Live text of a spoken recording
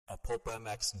Pulp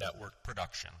MX Network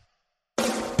production.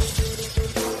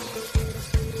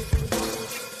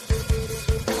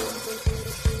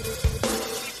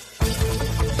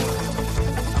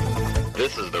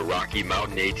 This is the Rocky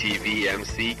Mountain ATV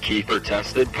MC Kiefer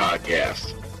Tested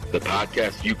Podcast, the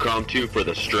podcast you come to for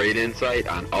the straight insight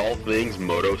on all things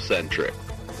moto-centric.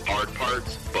 Hard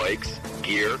parts, bikes,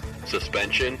 gear,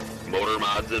 suspension, motor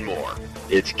mods, and more.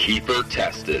 It's Kiefer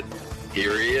Tested.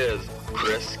 Here he is,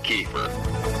 Chris Kiefer.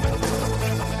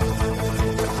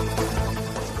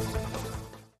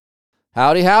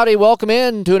 Howdy, howdy. Welcome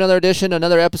in to another edition,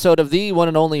 another episode of the one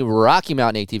and only Rocky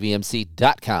Mountain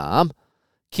ATVMC.com.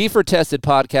 Kiefer Tested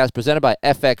Podcast presented by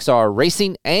FXR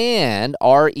Racing and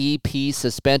REP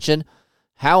Suspension.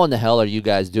 How in the hell are you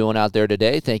guys doing out there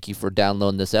today? Thank you for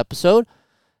downloading this episode.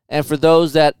 And for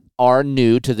those that are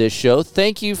new to this show,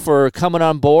 thank you for coming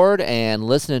on board and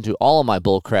listening to all of my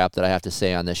bull crap that I have to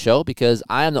say on this show, because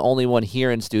I am the only one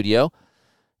here in studio.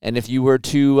 And if you were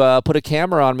to put a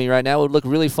camera on me right now, it would look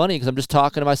really funny because I'm just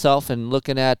talking to myself and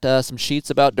looking at some sheets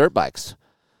about dirt bikes.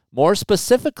 More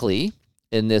specifically,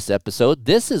 in this episode,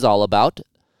 this is all about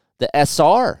the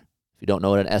SR. If you don't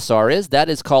know what an SR is, that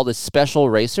is called a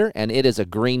Special Racer, and it is a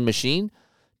green machine.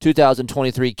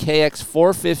 2023 KX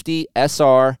 450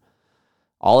 SR.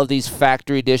 All of these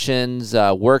factory editions,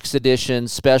 works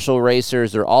editions, special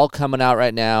racers, they're all coming out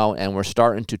right now, and we're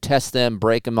starting to test them,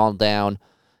 break them all down,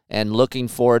 and looking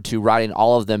forward to riding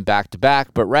all of them back to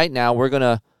back. But right now, we're going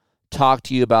to talk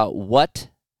to you about what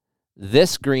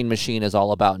this green machine is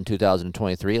all about in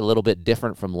 2023, a little bit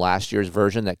different from last year's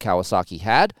version that Kawasaki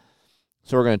had.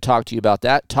 So we're going to talk to you about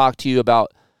that, talk to you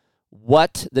about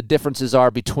what the differences are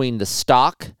between the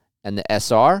stock and the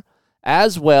SR,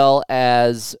 as well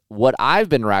as what I've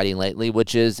been riding lately,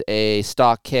 which is a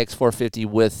stock KX 450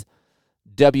 with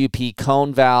WP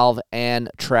cone valve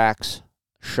and Trax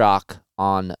shock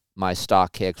on my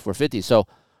stock KX 450. So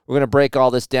we're going to break all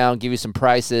this down, give you some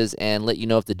prices, and let you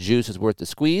know if the juice is worth the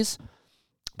squeeze.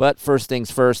 But first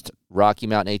things first,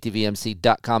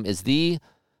 RockyMountainATVMC.com is the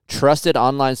trusted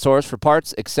online source for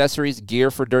parts, accessories,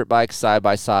 gear for dirt bikes,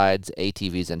 side-by-sides,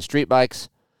 ATVs, and street bikes.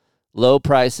 Low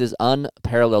prices,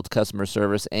 unparalleled customer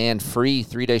service, and free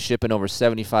 3-day shipping over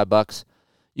 $75.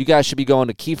 You guys should be going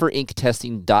to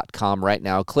KieferInkTesting.com right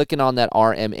now, clicking on that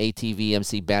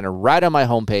RMATVMC banner right on my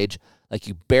homepage. Like,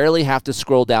 you barely have to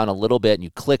scroll down a little bit, and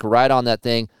you click right on that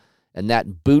thing, and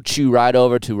that boots you right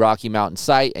over to Rocky Mountain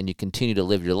site, and you continue to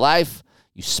live your life.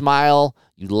 You smile,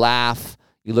 you laugh,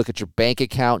 you look at your bank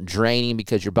account draining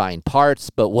because you're buying parts,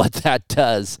 but what that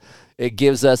does, it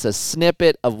gives us a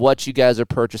snippet of what you guys are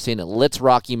purchasing. It lets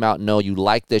Rocky Mountain know you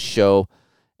like this show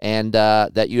and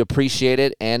that you appreciate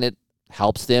it, and it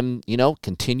helps them,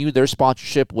 continue their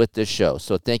sponsorship with this show.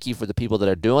 So thank you for the people that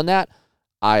are doing that.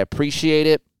 I appreciate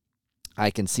it. I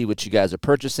can see what you guys are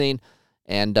purchasing,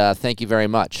 and thank you very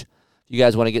much. If you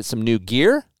guys want to get some new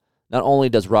gear, not only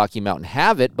does Rocky Mountain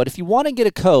have it, but if you want to get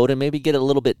a code and maybe get it a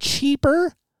little bit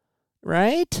cheaper,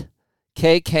 right?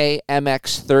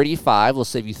 KKMX35 will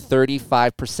save you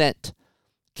 35%.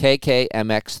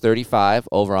 KKMX35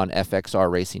 over on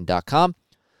FXRRacing.com.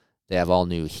 They have all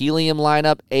new helium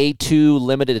lineup. A2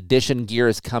 limited edition gear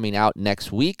is coming out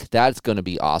next week. That's going to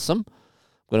be awesome.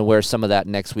 I'm going to wear some of that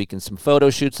next week in some photo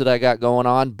shoots that I got going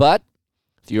on. But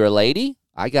if you're a lady,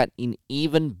 I got an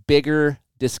even bigger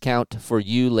discount for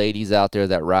you ladies out there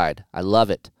that ride. I love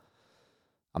it.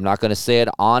 I'm not going to say it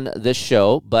on this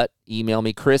show, but email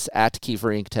me,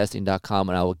 chris@KieferInkTesting.com,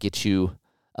 and I will get you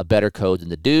a better code than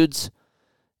the dudes.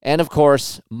 And, of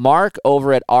course, Mark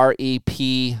over at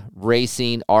REP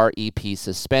Racing, REP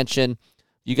Suspension.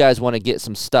 You guys want to get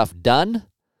some stuff done?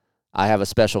 I have a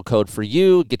special code for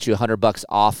you, get you $100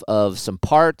 off of some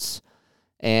parts,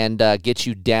 and get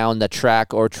you down the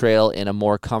track or trail in a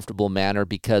more comfortable manner,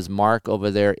 because Mark over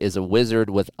there is a wizard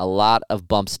with a lot of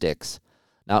bump sticks.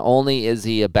 Not only is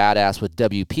he a badass with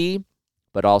WP,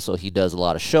 but also he does a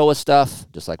lot of Showa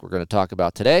stuff, just like we're going to talk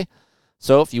about today.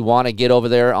 So if you want to get over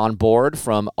there on board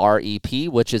from REP,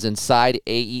 which is inside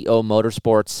AEO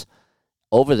Motorsports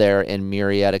over there in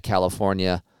Murrieta,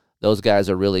 California, those guys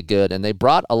are really good. And they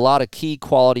brought a lot of key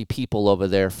quality people over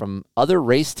there from other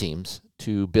race teams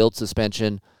to build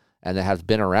suspension, and they have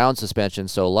been around suspension.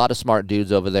 So a lot of smart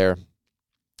dudes over there,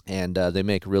 and they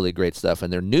make really great stuff.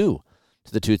 And they're new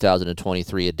to the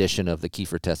 2023 edition of the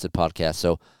Kiefer Tested Podcast.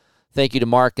 So thank you to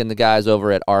Mark and the guys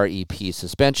over at REP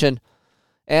Suspension.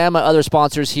 And my other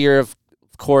sponsors here, of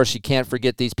course, you can't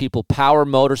forget these people. Power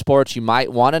Motorsports. You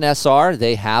might want an SR.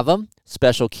 They have them.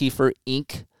 Special Kiefer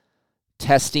Inc.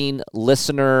 testing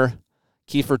listener,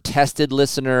 Kiefer tested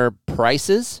listener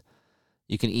prices.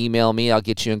 You can email me. I'll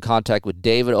get you in contact with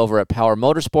David over at Power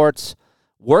Motorsports.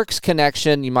 Works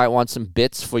Connection, you might want some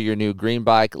bits for your new green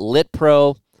bike. Lit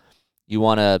Pro, you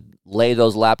want to lay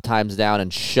those lap times down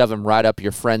and shove them right up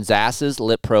your friends' asses.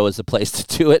 Lit Pro is the place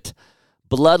to do it.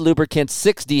 Blood Lubricants,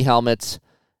 6D helmets.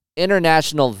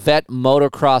 International Vet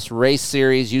Motocross Race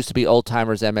Series, used to be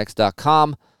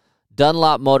oldtimersmx.com.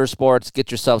 Dunlop Motorsports,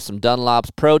 get yourself some Dunlops.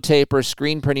 Pro Taper,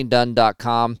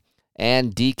 screenprintingdone.com.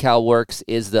 And Decal Works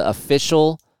is the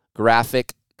official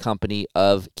graphic company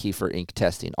of Kiefer Ink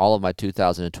Testing. All of my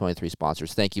 2023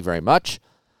 sponsors. Thank you very much.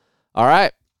 All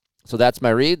right. So that's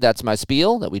my read. That's my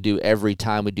spiel that we do every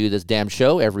time we do this damn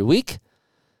show every week.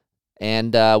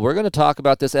 And we're going to talk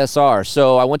about this SR.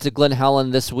 So I went to Glen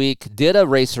Helen this week, did a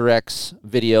RacerX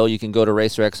video. You can go to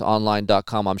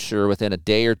racerxonline.com, I'm sure, within a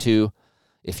day or two.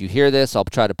 If you hear this, I'll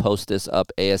try to post this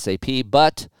up ASAP.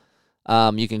 But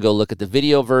you can go look at the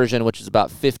video version, which is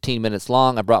about 15 minutes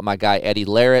long. I brought my guy, Eddie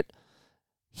Larrett.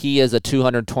 He is a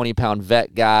 220-pound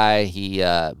vet guy. He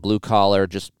blue collar,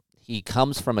 he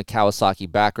comes from a Kawasaki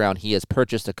background. He has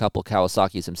purchased a couple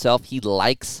Kawasaki's himself. He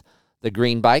likes the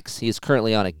green bikes. He is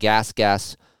currently on a Gas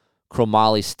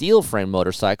Chromoly steel frame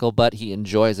motorcycle, but he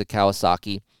enjoys a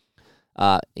Kawasaki.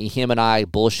 Him and I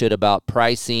bullshit about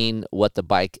pricing, what the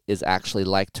bike is actually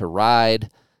like to ride,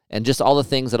 and just all the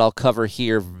things that I'll cover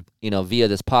here, via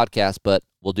this podcast, but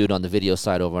we'll do it on the video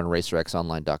side over on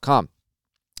racerxonline.com.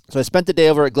 So I spent the day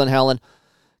over at Glen Helen.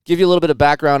 Give you a little bit of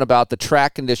background about the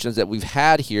track conditions that we've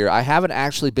had here. I haven't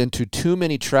actually been to too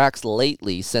many tracks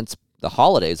lately since the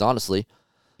holidays, honestly,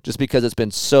 just because it's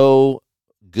been so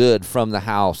good from the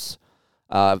house.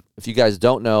 If you guys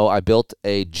don't know, I built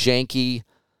a janky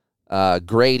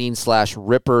grading /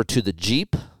 ripper to the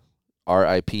Jeep.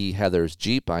 R.I.P. Heather's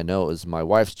Jeep. I know it was my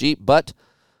wife's Jeep, but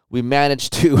we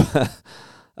managed to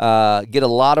get a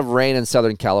lot of rain in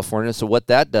Southern California. So what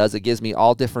that does, it gives me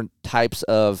all different types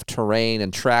of terrain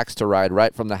and tracks to ride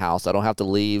right from the house. I don't have to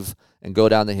leave and go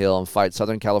down the hill and fight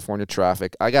Southern California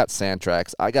traffic. I got sand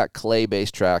tracks. I got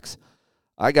clay-based tracks.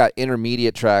 I got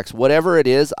intermediate tracks. Whatever it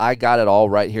is, I got it all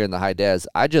right here in the high des.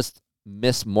 I just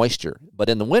miss moisture. But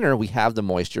in the winter, we have the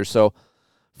moisture. So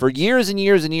for years and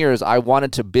years and years, I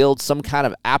wanted to build some kind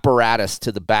of apparatus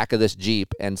to the back of this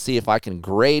Jeep and see if I can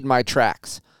grade my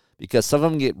tracks, because some of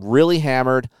them get really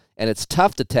hammered, and it's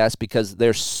tough to test because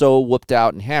they're so whooped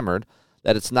out and hammered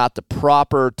that it's not the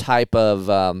proper type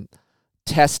of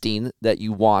testing that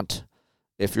you want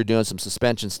if you're doing some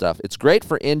suspension stuff. It's great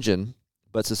for engine,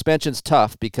 but suspension's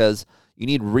tough because you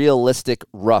need realistic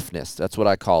roughness. That's what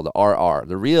I call the RR.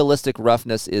 The realistic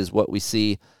roughness is what we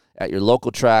see at your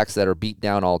local tracks that are beat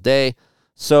down all day.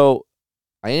 So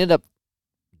I ended up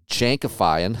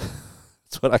jankifying.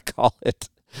 That's what I call it.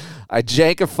 I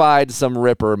jankified some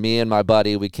ripper, me and my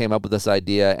buddy. We came up with this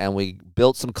idea, and we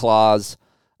built some claws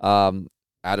out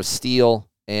of steel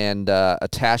and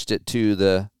attached it to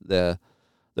the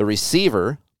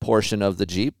receiver portion of the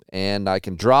Jeep, and I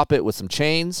can drop it with some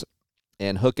chains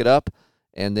and hook it up,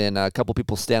 and then a couple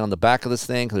people stand on the back of this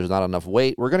thing because there's not enough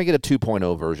weight. We're going to get a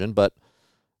 2.0 version, but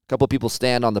a couple people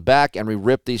stand on the back, and we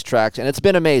rip these tracks, and it's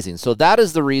been amazing. So that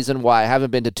is the reason why I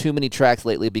haven't been to too many tracks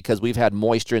lately, because we've had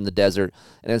moisture in the desert,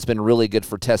 and it's been really good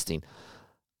for testing.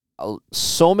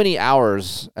 So many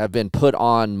hours have been put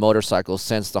on motorcycles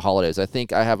since the holidays. I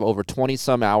think I have over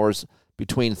 20-some hours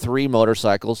between 3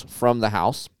 motorcycles from the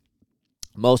house.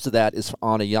 Most of that is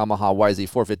on a Yamaha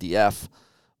YZ450F,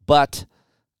 but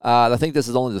I think this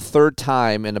is only the 3rd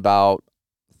time in about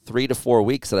 3 to 4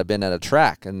 weeks that I've been at a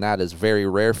track, and that is very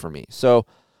rare for me. So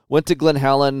went to Glen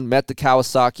Helen, met the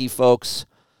Kawasaki folks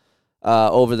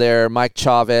over there, Mike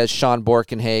Chavez, Sean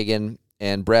Borkenhagen,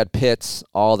 and Brad Pitts,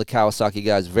 all the Kawasaki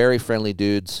guys, very friendly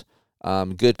dudes,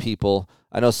 good people.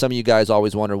 I know some of you guys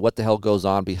always wonder what the hell goes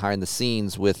on behind the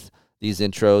scenes with these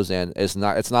intros, and it's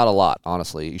not a lot,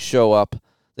 honestly. You show up,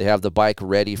 they have the bike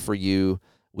ready for you.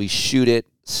 We shoot it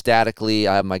statically.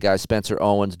 I have my guy Spencer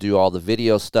Owens do all the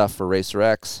video stuff for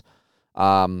RacerX,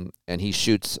 and he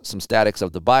shoots some statics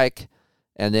of the bike,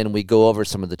 and then we go over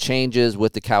some of the changes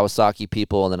with the Kawasaki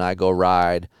people, and then I go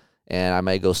ride, and I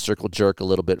may go circle jerk a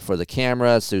little bit for the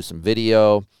camera, do some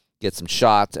video, get some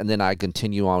shots, and then I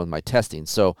continue on with my testing.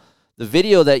 So the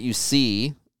video that you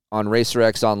see on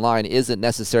RacerX Online isn't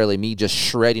necessarily me just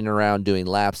shredding around doing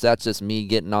laps. That's just me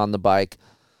getting on the bike,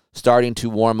 starting to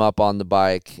warm up on the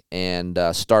bike and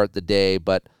start the day,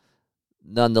 but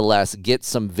nonetheless get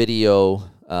some video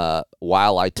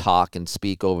while I talk and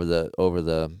speak over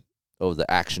the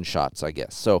action shots, I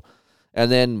guess. So, and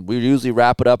then we usually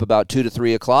wrap it up about 2 to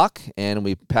 3 o'clock, and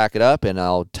we pack it up, and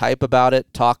I'll type about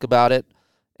it, talk about it,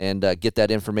 and get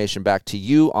that information back to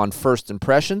you on First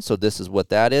Impression. So this is what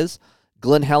that is.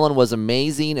 Glen Helen was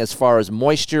amazing as far as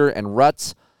moisture and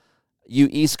ruts. You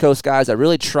East Coast guys, I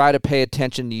really try to pay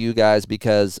attention to you guys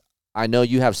because I know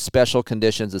you have special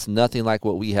conditions. It's nothing like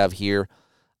what we have here.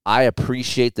 I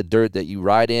appreciate the dirt that you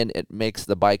ride in. It makes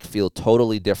the bike feel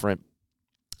totally different.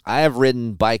 I have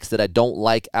ridden bikes that I don't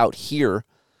like out here,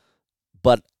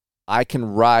 but I can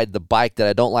ride the bike that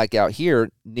I don't like out here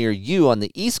near you on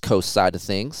the East Coast side of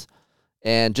things.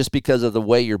 And just because of the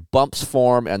way your bumps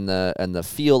form and the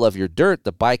feel of your dirt,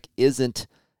 the bike isn't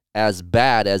as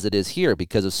bad as it is here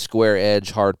because of square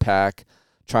edge, hard pack,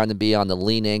 trying to be on the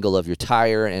lean angle of your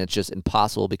tire, and it's just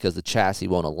impossible because the chassis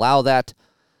won't allow that.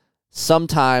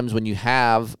 Sometimes when you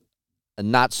have a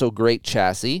not-so-great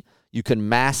chassis, you can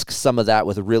mask some of that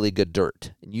with really good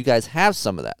dirt. And you guys have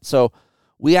some of that. So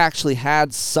we actually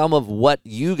had some of what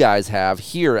you guys have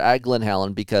here at Glen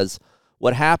Helen because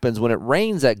what happens when it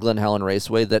rains at Glen Helen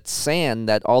Raceway, that sand,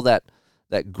 all that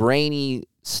grainy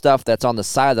stuff that's on the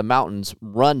side of the mountains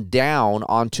run down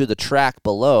onto the track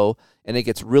below, and it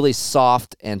gets really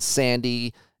soft and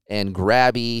sandy and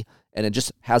grabby, and it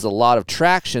just has a lot of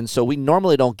traction. So we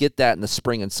normally don't get that in the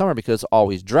spring and summer because it's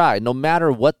always dry. No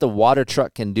matter what the water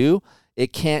truck can do,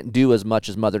 it can't do as much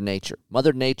as Mother Nature.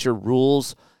 Mother Nature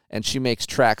rules, and she makes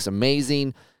tracks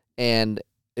amazing, and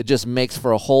it just makes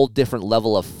for a whole different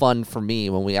level of fun for me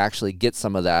when we actually get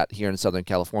some of that here in Southern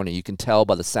California. You can tell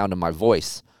by the sound of my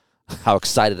voice how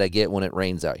excited I get when it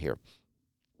rains out here.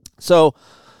 So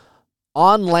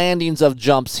on landings of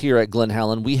jumps here at Glen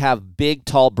Helen, we have big,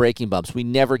 tall braking bumps. We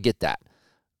never get that.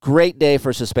 Great day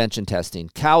for suspension testing.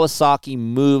 Kawasaki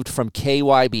moved from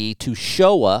KYB to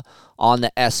Showa on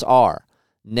the SR.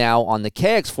 Now, on the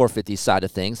KX450 side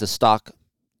of things, the stock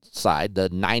side, the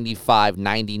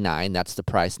 $95.99, that's the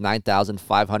price,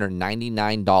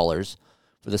 $9,599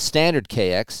 for the standard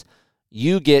KX,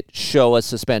 you get Showa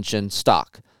suspension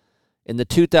stock. In the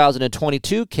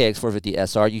 2022 KX450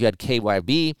 SR, you had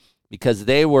KYB because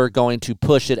they were going to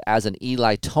push it as an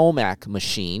Eli Tomac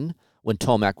machine when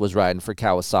Tomac was riding for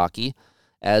Kawasaki,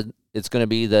 and it's going to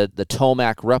be the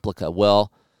Tomac replica.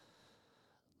 Well,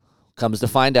 comes to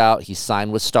find out, he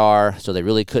signed with Star, so they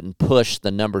really couldn't push the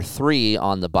number 3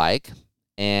 on the bike,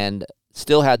 and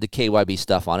still had the KYB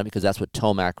stuff on it because that's what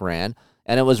Tomac ran,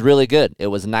 and it was really good. It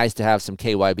was nice to have some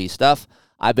KYB stuff.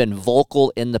 I've been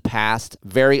vocal in the past,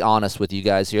 very honest with you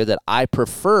guys here, that I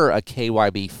prefer a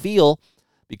KYB feel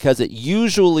because it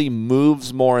usually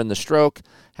moves more in the stroke,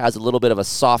 has a little bit of a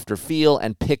softer feel,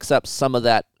 and picks up some of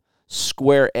that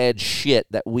square edge shit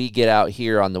that we get out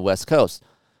here on the West Coast.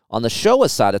 On the Showa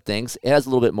side of things, it has a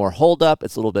little bit more hold up,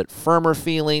 it's a little bit firmer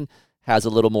feeling, has a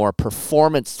little more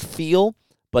performance feel,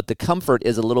 but the comfort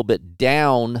is a little bit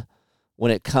down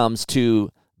when it comes to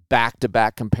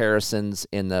back-to-back comparisons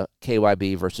in the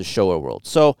KYB versus Showa world.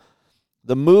 So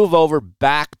the move over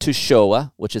back to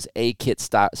Showa, which is A-kit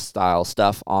style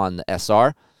stuff on the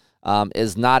SR,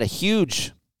 is not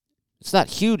huge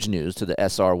news to the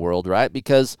SR world, right?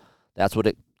 Because that's what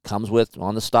it comes with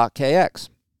on the stock KX.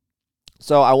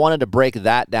 So I wanted to break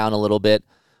that down a little bit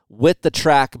with the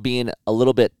track being a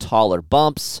little bit taller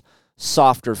bumps,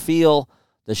 softer feel.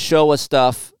 The Showa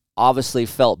stuff obviously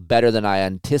felt better than I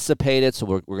anticipated, so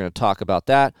we're going to talk about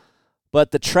that.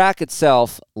 But the track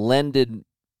itself lended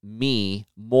me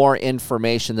more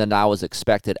information than I was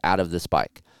expected out of this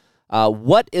bike.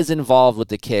 What is involved with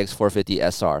the KX450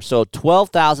 SR? So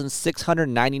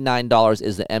 $12,699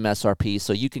 is the MSRP,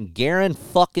 so you can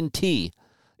guarantee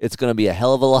it's going to be a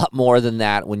hell of a lot more than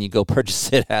that when you go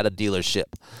purchase it at a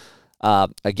dealership.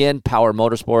 Again, Power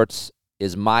Motorsports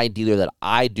is my dealer that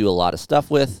I do a lot of stuff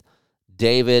with.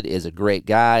 David is a great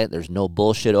guy. There's no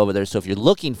bullshit over there. So if you're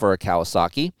looking for a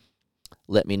Kawasaki,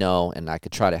 let me know, and I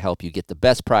could try to help you get the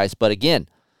best price. But again,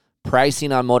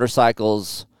 pricing on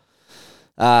motorcycles,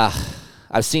 I've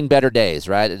seen better days,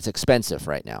 right? It's expensive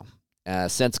right now.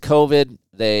 Since COVID,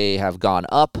 they have gone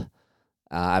up.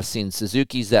 I've seen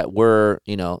Suzukis that were,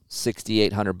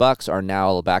 $6,800 are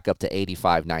now back up to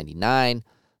 $8,599.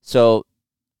 So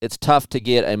it's tough to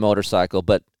get a motorcycle,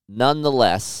 but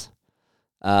nonetheless,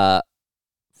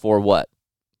 for what?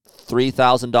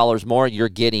 $3,000 more, you're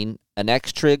getting an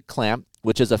X-Trig clamp,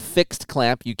 which is a fixed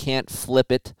clamp. You can't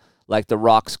flip it like the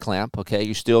ROX clamp, okay?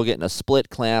 You're still getting a split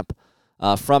clamp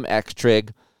from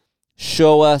X-Trig.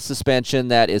 Showa suspension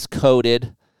that is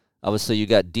coated. Obviously, you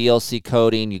got DLC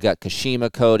coating, you got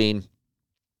Kashima coating,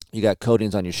 you got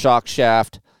coatings on your shock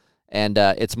shaft, and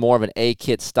it's more of an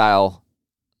A-kit style,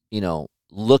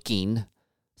 looking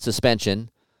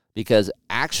suspension, because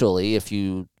actually, if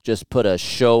you just put a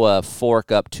Showa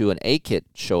fork up to an A-kit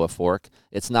Showa fork,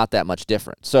 it's not that much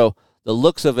different. So the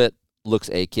looks of it looks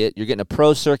A-kit. You're getting a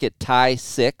Pro Circuit Tie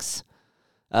 6.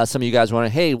 Some of you guys are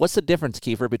wondering, hey, what's the difference,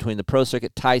 Kiefer, between the Pro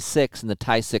Circuit Tie 6 and the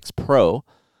Tie 6 Pro?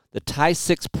 The Tie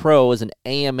 6 Pro is an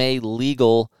AMA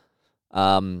legal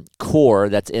core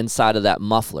that's inside of that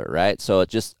muffler, right? So it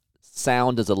just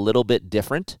sound is a little bit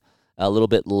different, a little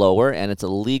bit lower, and it's a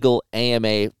legal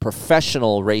AMA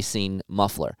professional racing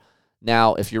muffler.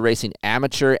 Now, if you're racing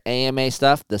amateur AMA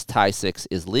stuff, this Tie 6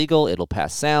 is legal. It'll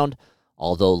pass sound,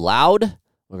 although loud.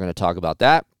 We're going to talk about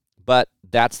that, but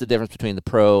that's the difference between the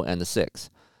Pro and the 6.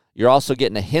 You're also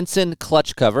getting a Hinson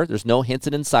clutch cover. There's no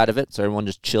Hinson inside of it, so everyone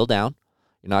just chill down.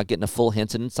 You're not getting a full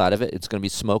Hinson inside of it. It's going to be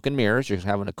smoke and mirrors. You're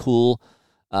having a cool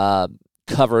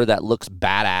cover that looks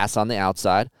badass on the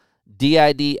outside.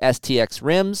 DID STX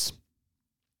rims.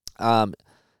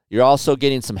 You're also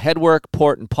getting some headwork,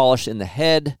 port and polish in the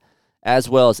head, as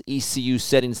well as ECU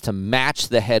settings to match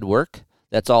the headwork.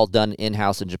 That's all done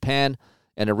in-house in Japan.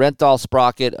 And a Renthal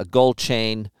sprocket, a gold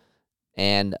chain,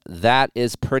 and that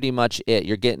is pretty much it.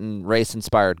 You're getting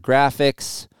race-inspired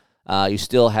graphics. You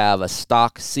still have a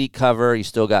stock seat cover. You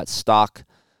still got stock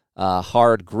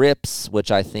hard grips, which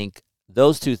I think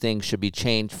those two things should be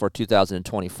changed for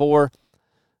 2024.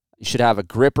 You should have a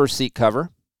gripper seat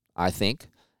cover, I think,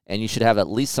 and you should have at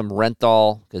least some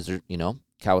Renthal, because,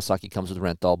 Kawasaki comes with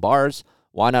Renthal bars.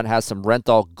 Why not have some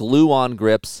Renthal glue-on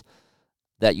grips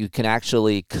that you can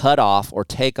actually cut off or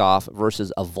take off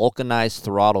versus a vulcanized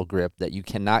throttle grip that you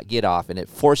cannot get off, and it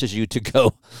forces you to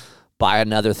go buy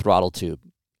another throttle tube.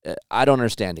 I don't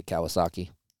understand it, Kawasaki.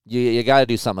 You got to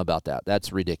do something about that.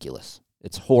 That's ridiculous.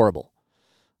 It's horrible.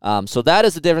 So that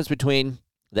is the difference between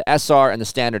the SR and the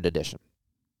Standard Edition.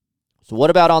 So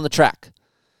what about on the track?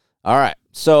 All right,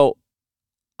 so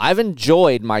I've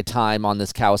enjoyed my time on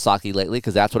this Kawasaki lately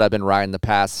because that's what I've been riding the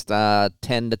past 10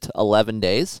 to 11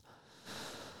 days.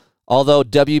 Although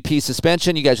WP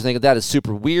suspension, you guys are thinking that is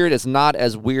super weird. It's not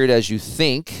as weird as you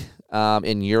think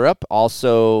in Europe.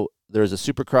 Also, there's a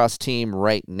Supercross team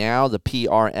right now, the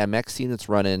PRMX team that's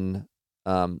running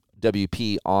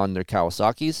WP on their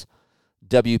Kawasaki's.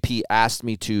 WP asked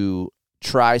me to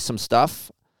try some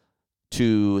stuff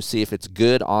to see if it's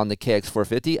good on the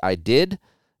KX450. I did.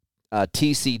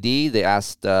 TCD, they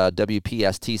asked WP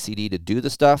asked TCD to do the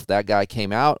stuff. That guy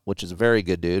came out, which is a very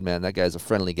good dude, man. That guy's a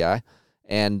friendly guy.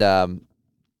 And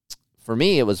for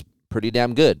me, it was pretty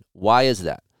damn good. Why is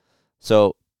that?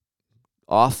 So,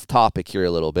 off topic here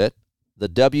a little bit. The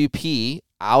WP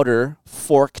outer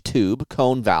fork tube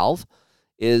cone valve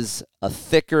is a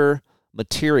thicker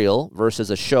material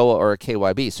versus a Showa or a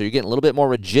KYB. So you're getting a little bit more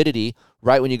rigidity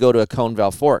right when you go to a cone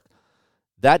valve fork.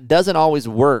 That doesn't always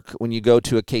work when you go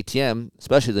to a KTM,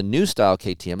 especially the new style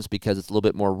KTMs, because it's a little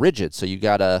bit more rigid. So you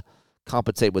got to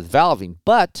compensate with valving.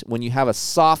 But when you have a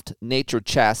soft natured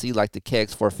chassis like the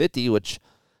KX450, which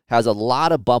has a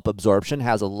lot of bump absorption,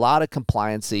 has a lot of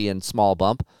compliancy and small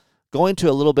bump, going to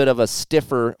a little bit of a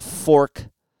stiffer fork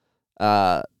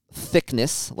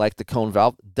thickness like the cone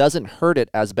valve doesn't hurt it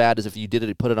as bad as if you did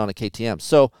it, put it on a KTM.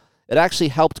 So it actually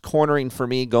helped cornering for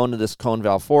me going to this cone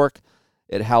valve fork.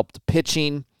 It helped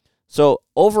pitching. So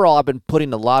overall, I've been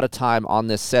putting a lot of time on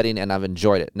this setting, and I've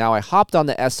enjoyed it. Now, I hopped on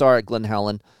the SR at Glen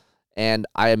Helen, and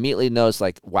I immediately noticed,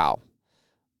 wow,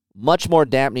 much more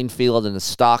dampening feel than the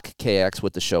stock KX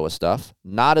with the Showa stuff.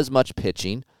 Not as much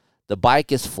pitching. The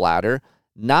bike is flatter.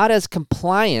 Not as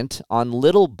compliant on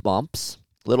little bumps,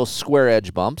 little square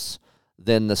edge bumps,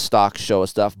 than the stock Showa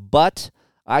stuff. But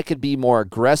I could be more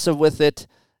aggressive with it.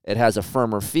 It has a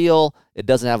firmer feel. It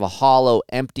doesn't have a hollow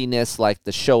emptiness like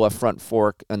the Showa front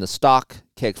fork and the stock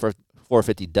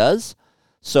KX450 does.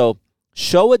 So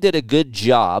Showa did a good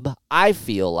job, I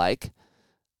feel like,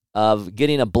 of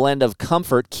getting a blend of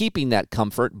comfort, keeping that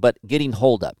comfort, but getting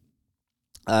hold up.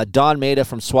 Don Maeda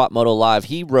from Swap Moto Live,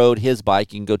 he rode his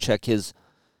bike. You can go check his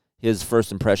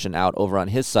first impression out over on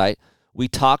his site. We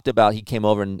talked about, he came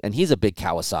over, and he's a big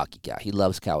Kawasaki guy. He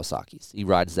loves Kawasaki's. He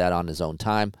rides that on his own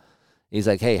time. He's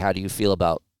like, hey, how do you feel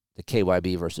about the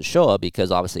KYB versus Showa?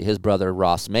 Because obviously his brother,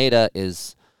 Ross Maeda,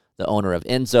 is the owner of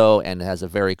Enzo and has a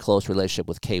very close relationship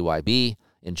with KYB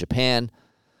in Japan.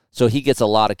 So he gets a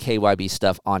lot of KYB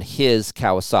stuff on his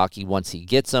Kawasaki once he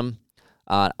gets them.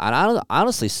 And I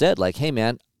honestly said, hey,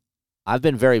 man, I've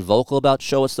been very vocal about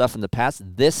Showa stuff in the past.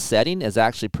 This setting is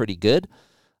actually pretty good.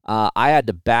 I had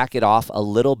to back it off a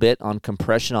little bit on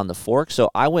compression on the fork, so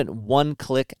I went one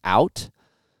click out.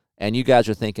 And you guys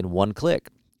are thinking one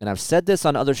click. And I've said this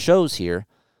on other shows here.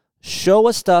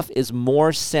 Showa stuff is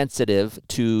more sensitive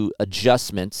to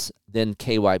adjustments than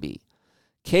KYB.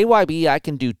 KYB, I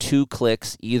can do 2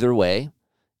 clicks either way,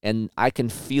 and I can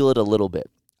feel it a little bit.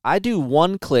 I do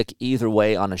 1 click either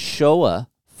way on a Showa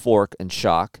fork and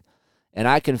shock, and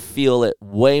I can feel it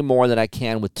way more than I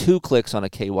can with 2 clicks on a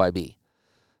KYB.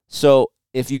 So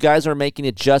if you guys are making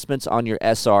adjustments on your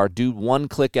SR, do one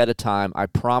click at a time. I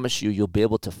promise you'll be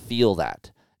able to feel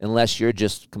that. Unless you're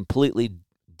just completely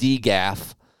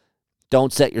degaff,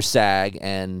 don't set your sag,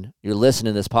 and you're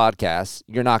listening to this podcast,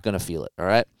 you're not going to feel it, all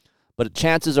right? But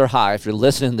chances are high, if you're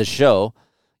listening to the show,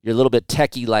 you're a little bit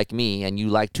techie like me, and you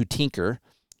like to tinker,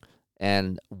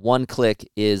 and one click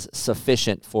is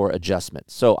sufficient for adjustment.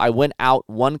 So I went out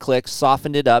one click,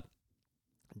 softened it up,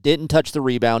 didn't touch the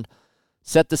rebound,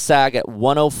 set the sag at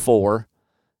 104,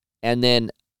 and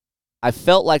then I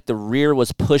felt like the rear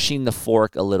was pushing the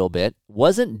fork a little bit.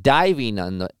 Wasn't diving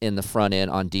in the front end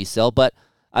on decel, but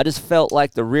I just felt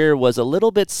like the rear was a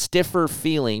little bit stiffer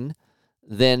feeling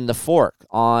than the fork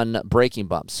on braking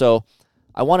bumps. So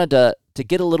I wanted to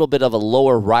get a little bit of a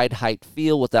lower ride height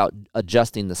feel without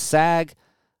adjusting the sag.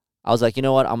 I was like, you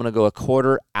know what? I'm going to go a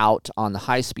quarter out on the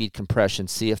high-speed compression,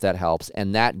 see if that helps,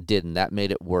 and that didn't. That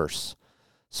made it worse.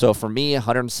 So for me,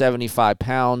 175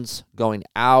 pounds going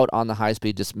out on the high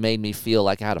speed just made me feel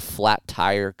like I had a flat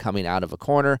tire coming out of a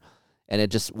corner, and it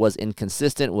just was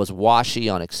inconsistent, was washy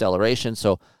on acceleration.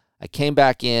 So I came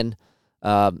back in.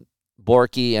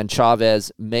 Borky and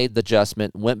Chavez made the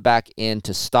adjustment, went back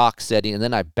into stock setting, and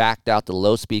then I backed out the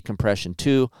low-speed compression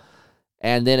too,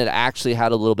 and then it actually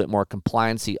had a little bit more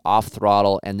compliancy off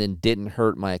throttle and then didn't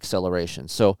hurt my acceleration.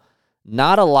 So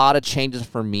not a lot of changes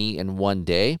for me in one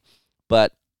day,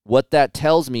 but what that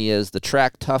tells me is the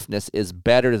track toughness is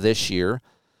better this year.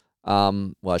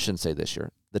 Well, I shouldn't say this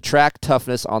year. The track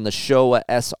toughness on the Showa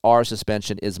SR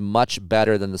suspension is much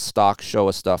better than the stock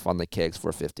Showa stuff on the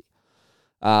KX450.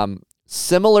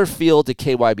 Similar feel to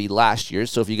KYB last year.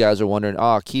 So if you guys are wondering,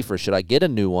 Kiefer, should I get a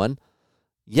new one?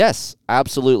 Yes,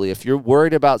 absolutely. If you're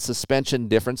worried about suspension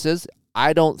differences,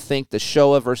 I don't think the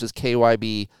Showa versus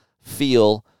KYB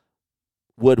feel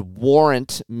would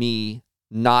warrant me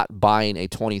not buying a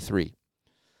 23.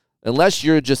 Unless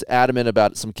you're just adamant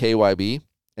about some KYB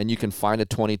and you can find a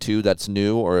 22 that's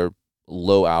new or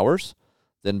low hours,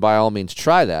 then by all means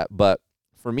try that. But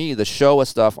for me, the Showa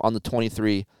stuff on the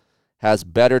 23 has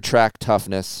better track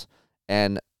toughness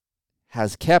and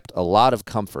has kept a lot of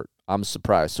comfort. I'm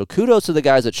surprised. So kudos to the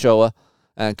guys at Showa,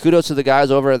 and kudos to the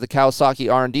guys over at the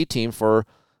Kawasaki R&D team for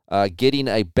getting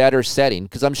a better setting,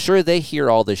 because I'm sure they hear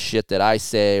all this shit that I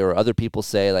say or other people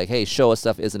say, like, hey, Showa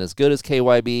stuff isn't as good as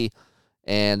KYB,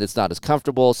 and it's not as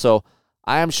comfortable. So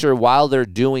I am sure while they're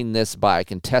doing this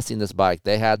bike and testing this bike,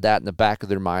 they had that in the back of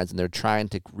their minds, and they're trying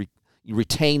to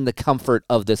retain the comfort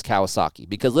of this Kawasaki.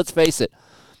 Because let's face it,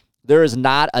 there is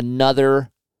not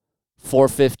another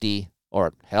 450,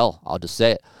 or hell, I'll just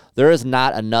say it, there is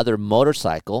not another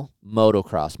motocross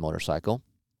motorcycle,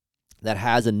 that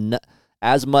has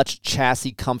as much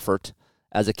chassis comfort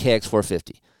as a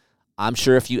KX450. I'm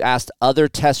sure if you asked other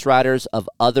test riders of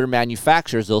other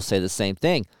manufacturers, they'll say the same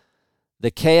thing.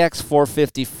 The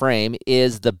KX450 frame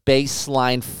is the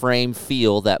baseline frame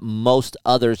feel that most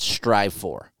others strive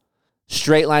for.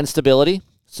 Straight line stability,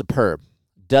 superb.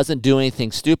 Doesn't do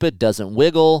anything stupid, doesn't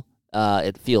wiggle.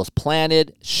 It feels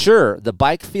planted. Sure, the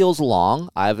bike feels long.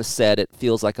 I've said it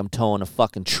feels like I'm towing a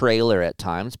fucking trailer at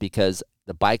times because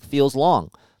the bike feels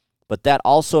long. But that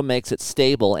also makes it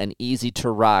stable and easy to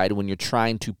ride when you're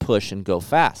trying to push and go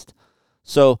fast.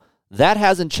 So that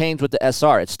hasn't changed with the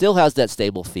SR. It still has that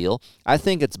stable feel. I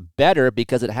think it's better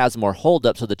because it has more hold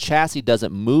up, so the chassis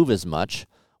doesn't move as much,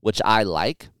 which I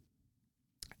like.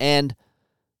 And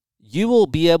you will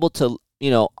be able to,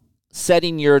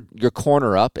 setting your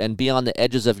corner up and be on the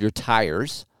edges of your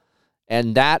tires,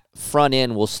 and that front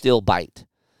end will still bite.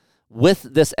 With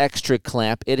this extra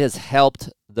clamp, it has helped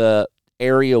the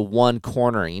Area 1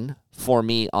 cornering for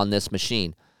me on this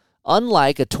machine.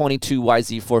 Unlike a 22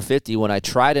 YZ450, when I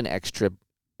tried an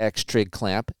X-Trig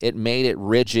clamp, it made it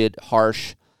rigid,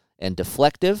 harsh, and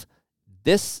deflective.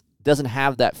 This doesn't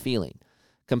have that feeling.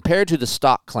 Compared to the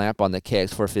stock clamp on the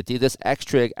KX450, this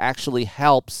X-Trig actually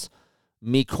helps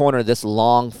me corner this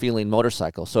long-feeling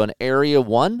motorcycle. So an Area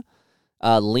 1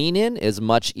 lean-in is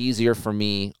much easier for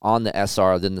me on the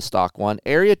SR than the stock one.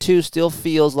 Area 2 still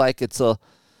feels like it's a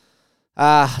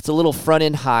little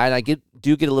front-end high, and I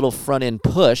do get a little front-end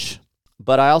push,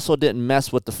 but I also didn't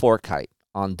mess with the fork height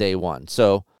on day one.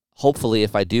 So hopefully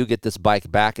if I do get this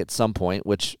bike back at some point,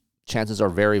 which chances are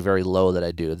very, very low that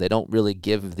I do, they don't really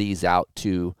give these out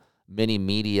to many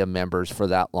media members for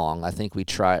that long. I think we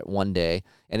try it one day,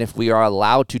 and if we are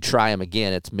allowed to try them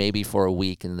again, it's maybe for a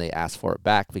week and they ask for it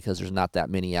back because there's not that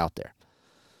many out there.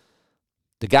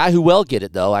 The guy who will get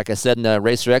it, though, like I said in the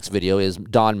Racer X video, is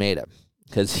Don Maeda,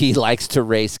 because he likes to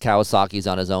race Kawasaki's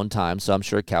on his own time, so I'm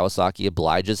sure Kawasaki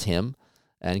obliges him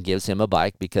and gives him a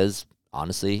bike because,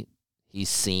 honestly, he's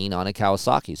seen on a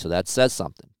Kawasaki, so that says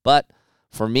something. But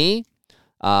for me,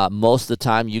 most of the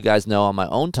time, you guys know on my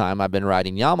own time, I've been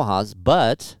riding Yamahas,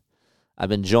 but I've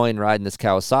been enjoying riding this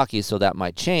Kawasaki, so that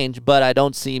might change. But I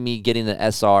don't see me getting the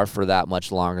SR for that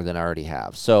much longer than I already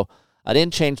have. So I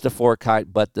didn't change the fork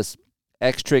height, but this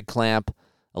X-Trig clamp,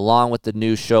 along with the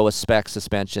new Showa spec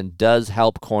suspension, does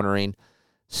help cornering.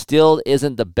 Still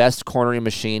isn't the best cornering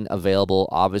machine available.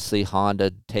 Obviously,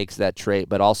 Honda takes that trait,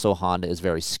 but also Honda is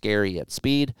very scary at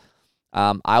speed.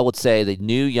 I would say the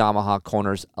new Yamaha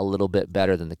corners a little bit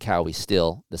better than the Kawi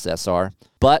still, this SR.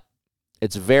 But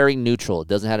it's very neutral. It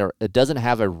doesn't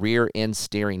have a rear end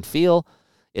steering feel.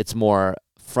 It's more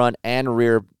front and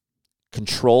rear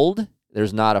controlled.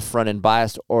 There's not a front end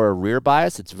bias or a rear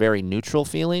bias. It's very neutral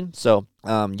feeling. So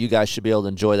you guys should be able to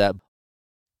enjoy that.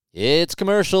 It's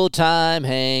commercial time.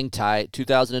 Hang tight.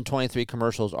 2023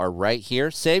 commercials are right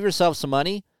here. Save yourself some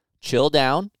money. Chill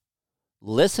down.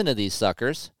 Listen to these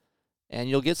suckers. And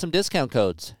you'll get some discount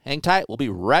codes. Hang tight. We'll be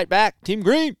right back. Team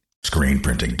Green.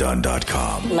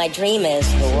 ScreenPrintingDone.com. My dream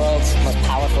is the world's most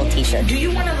powerful t-shirt. Do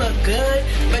you want to look good,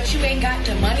 but you ain't got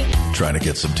the money? Trying to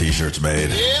get some t-shirts made?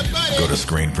 Yeah, buddy. Go to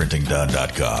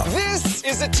ScreenPrintingDone.com. This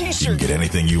is a t-shirt. You can get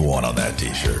anything you want on that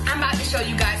t-shirt. I'm about to show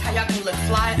you guys how y'all can look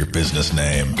fly. Your business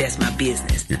name. That's my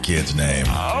business. Your kid's name.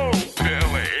 Oh,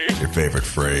 Billy. Your favorite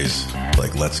phrase,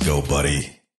 like "Let's go,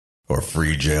 buddy," or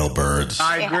 "Free jailbirds."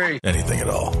 I agree. Anything at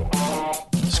all.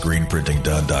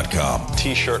 ScreenPrintingDone.com.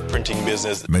 T-shirt printing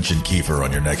business. Mention Kiefer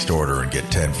on your next order and get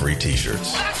 10 free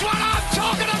t-shirts. That's what I'm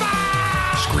talking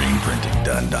about!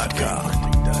 ScreenPrintingDone.com.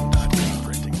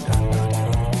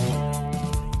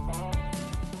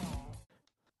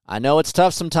 I know it's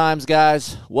tough sometimes,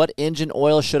 guys. What engine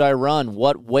oil should I run?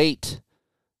 What weight?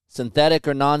 Synthetic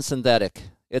or non-synthetic?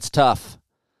 It's tough.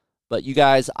 But you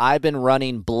guys, I've been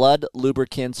running Blud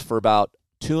lubricants for about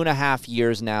 2.5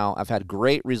 years now. I've had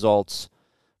great results.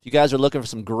 If you guys are looking for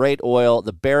some great oil,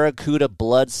 the Barracuda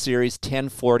Blud Series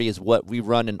 1040 is what we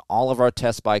run in all of our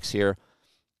test bikes here.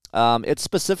 It's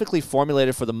specifically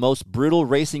formulated for the most brutal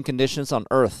racing conditions on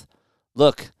Earth.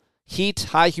 Look, heat,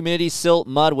 high humidity, silt,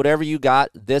 mud, whatever you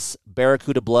got, this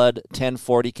Barracuda Blud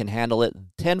 1040 can handle it.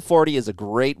 1040 is a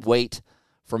great weight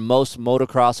for most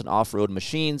motocross and off-road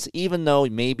machines, even though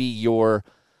maybe your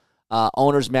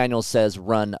owner's manual says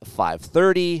run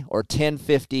 530 or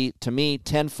 1050. To me,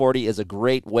 1040 is a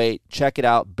great weight. Check it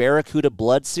out. Barracuda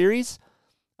Blud Series.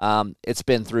 It's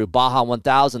been through Baja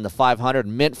 1000, the 500,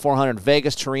 Mint 400,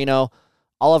 Vegas, Torino.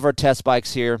 All of our test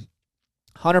bikes here.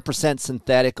 100%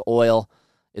 synthetic oil.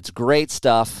 It's great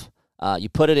stuff. You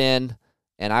put it in,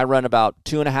 and I run about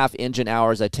 2.5 engine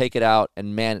hours. I take it out,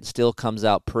 and man, it still comes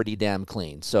out pretty damn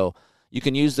clean. So you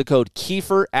can use the code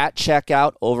Kiefer at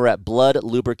checkout over at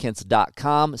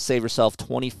bludlubricants.com. Save yourself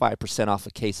 25% off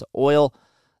a case of oil.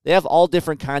 They have all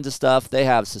different kinds of stuff. They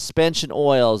have suspension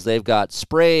oils. They've got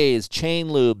sprays, chain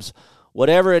lubes,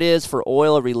 whatever it is for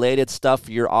oil-related stuff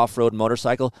for your off-road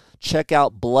motorcycle. Check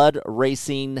out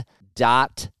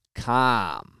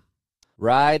bludracing.com.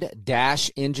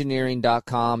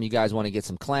 Ride-engineering.com. You guys want to get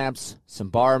some clamps, some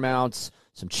bar mounts,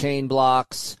 some chain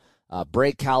blocks,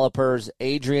 brake calipers.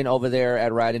 Adrian over there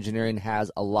at Ride Engineering has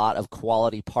a lot of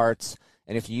quality parts.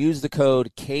 And if you use the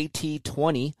code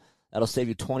KT20, that'll save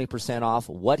you 20% off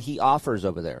what he offers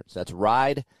over there. So that's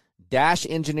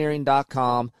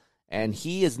ride-engineering.com. And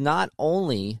he is not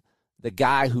only the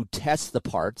guy who tests the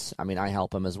parts, I mean, I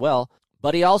help him as well,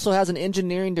 but he also has an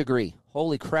engineering degree.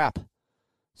 Holy crap.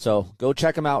 So go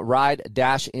check him out,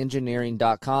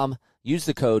 ride-engineering.com. Use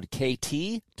the code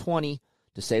KT20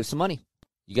 to save some money.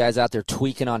 You guys out there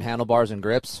tweaking on handlebars and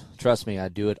grips? Trust me, I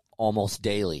do it almost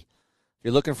daily. If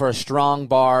you're looking for a strong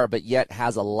bar but yet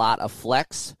has a lot of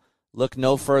flex, look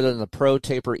no further than the Pro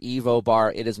Taper Evo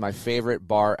bar. It is my favorite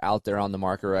bar out there on the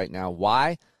market right now.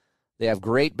 Why? They have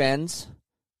great bends.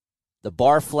 The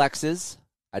bar flexes.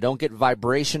 I don't get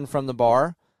vibration from the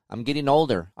bar. I'm getting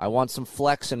older. I want some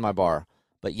flex in my bar,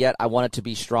 but yet I want it to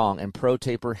be strong. And Pro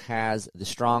Taper has the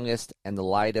strongest and the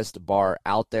lightest bar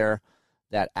out there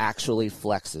that actually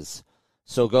flexes.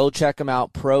 So go check them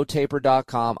out,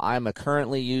 protaper.com. I'm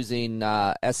currently using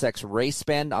SX Race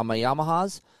Bend on my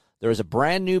Yamahas. There is a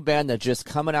brand new bend that's just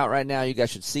coming out right now. You guys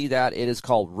should see that. It is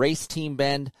called Race Team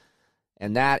Bend,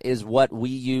 and that is what we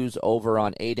use over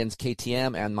on Aiden's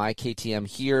KTM and my KTM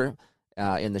here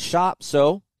in the shop.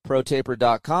 So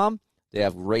protaper.com. They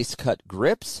have race cut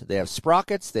grips. They have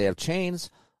sprockets. They have chains,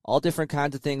 all different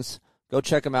kinds of things. Go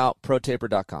check them out,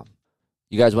 protaper.com.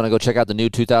 You guys want to go check out the new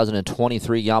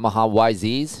 2023 Yamaha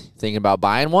YZs? Thinking about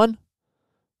buying one?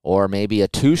 Or maybe a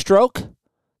two-stroke?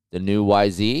 The new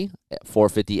YZ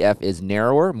 450F is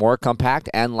narrower, more compact,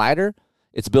 and lighter.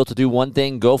 It's built to do one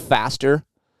thing, go faster.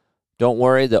 Don't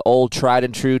worry, the old tried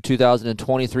and true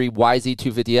 2023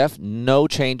 YZ250F, no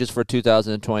changes for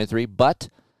 2023, but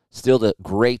still the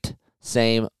great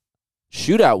same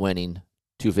shootout winning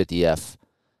 250F.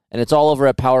 And it's all over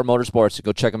at Power Motorsports. So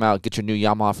go check them out. Get your new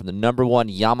Yamaha from the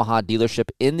 #1 Yamaha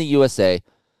dealership in the USA,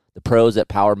 the pros at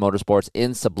Power Motorsports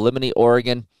in Sublimity,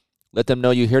 Oregon. Let them know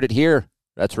you heard it here.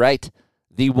 That's right.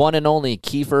 The one and only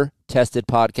Kiefer Tested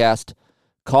Podcast.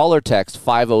 Call or text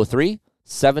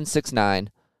 503-769-8888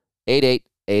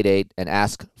 and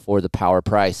ask for the Power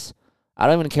price. I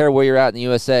don't even care where you're at in the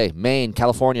USA, Maine,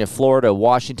 California, Florida,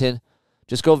 Washington.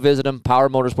 Just go visit them,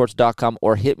 powermotorsports.com,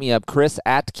 or hit me up,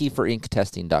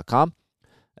 chris@kieferinctesting.com,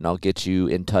 and I'll get you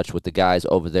in touch with the guys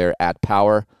over there at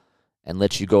Power and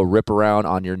let you go rip around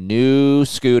on your new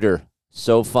scooter.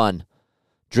 So fun.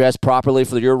 Dress properly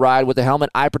for your ride with a helmet,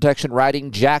 eye protection,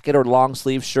 riding jacket or long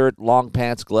sleeve shirt, long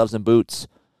pants, gloves, and boots.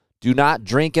 Do not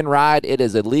drink and ride. It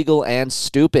is illegal and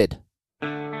stupid.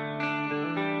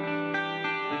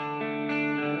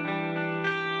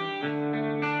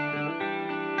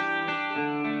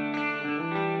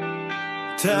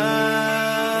 Time,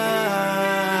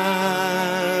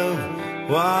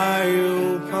 why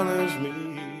you punish me?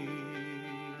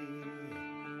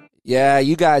 Yeah,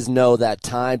 you guys know that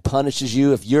time punishes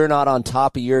you if you're not on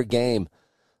top of your game.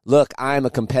 Look, I'm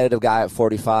a competitive guy at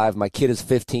 45. My kid is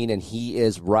 15, and he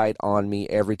is right on me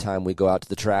every time we go out to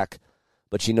the track.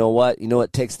 But you know what? You know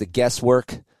what takes the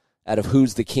guesswork out of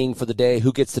who's the king for the day,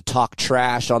 who gets to talk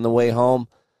trash on the way home?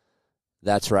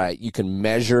 That's right. You can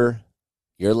measure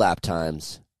your lap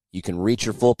times. You can reach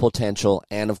your full potential.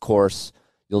 And, of course,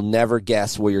 you'll never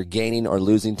guess where you're gaining or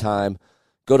losing time.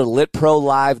 Go to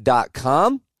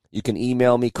litprolive.com. You can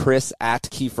email me,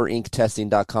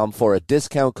 chris@kieferinctesting.com, for a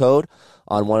discount code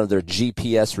on one of their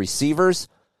GPS receivers.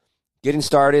 Getting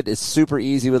started is super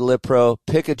easy with LitPro.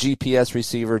 Pick a GPS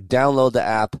receiver, download the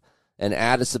app, and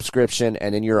add a subscription,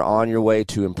 and then you're on your way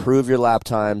to improve your lap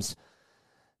times,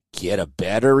 get a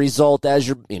better result as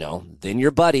than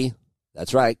your buddy.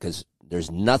 That's right, because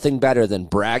there's nothing better than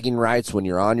bragging rights when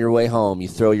you're on your way home. You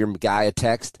throw your guy a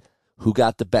text, who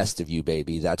got the best of you,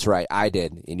 baby? That's right, I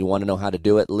did. And you want to know how to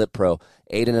do it? LitPro.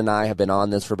 Aiden and I have been on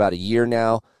this for about a year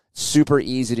now. Super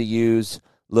easy to use.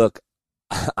 Look,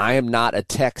 I am not a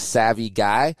tech-savvy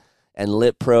guy, and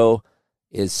LitPro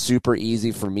is super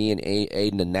easy for me and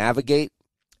Aiden to navigate,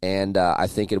 and I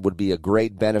think it would be a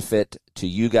great benefit to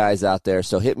you guys out there.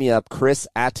 So hit me up,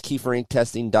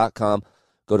 chris@kieferinctesting.com.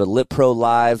 Go to LitPro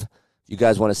Live. If you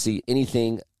guys want to see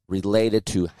anything related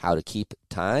to how to keep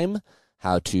time,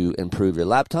 how to improve your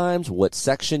lap times, what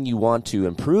section you want to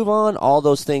improve on, all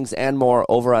those things and more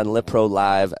over on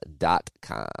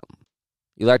litprolive.com.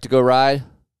 You like to go ride?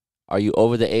 Are you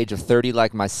over the age of 30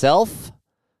 like myself?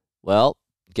 Well,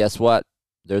 guess what?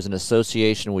 There's an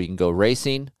association where you can go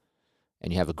racing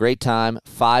and you have a great time.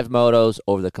 5 motos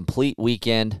over the complete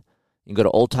weekend. You can go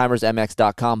to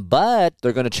oldtimersmx.com, but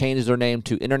they're going to change their name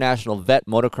to International Vet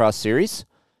Motocross Series.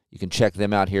 You can check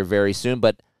them out here very soon,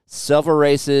 but several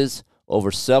races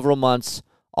over several months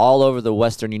all over the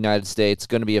western United States.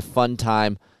 Going to be a fun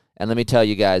time. And let me tell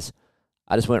you guys,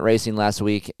 I just went racing last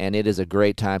week, and it is a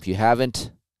great time. If you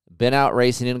haven't been out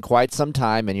racing in quite some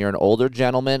time and you're an older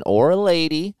gentleman or a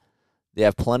lady, they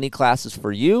have plenty of classes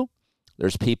for you.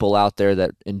 There's people out there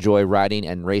that enjoy riding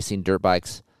and racing dirt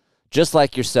bikes just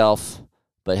like yourself.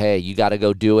 But, hey, you got to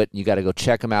go do it. You got to go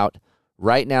check them out.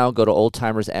 Right now, go to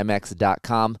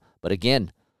oldtimersmx.com. But,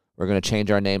 again, we're going to change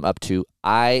our name up to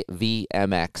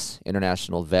IVMX,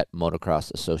 International Vet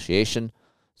Motocross Association.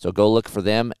 So go look for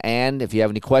them. And if you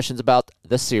have any questions about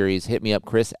the series, hit me up,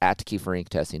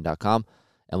 chris@kieferinctesting.com,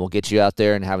 and we'll get you out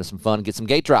there and having some fun, get some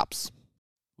gate drops.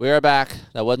 We are back.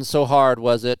 That wasn't so hard,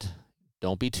 was it?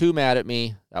 Don't be too mad at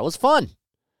me. That was fun.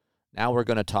 Now we're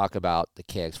going to talk about the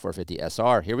KX450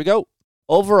 SR. Here we go.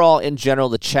 Overall, in general,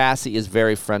 the chassis is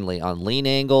very friendly on lean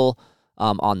angle,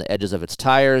 on the edges of its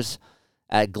tires.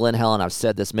 At Glen Helen, I've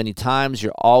said this many times,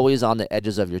 you're always on the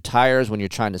edges of your tires when you're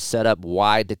trying to set up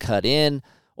wide to cut in,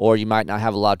 or you might not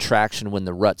have a lot of traction when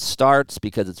the rut starts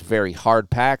because it's very hard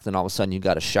packed, and all of a sudden you've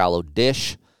got a shallow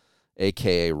dish,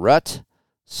 aka rut.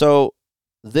 So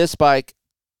this bike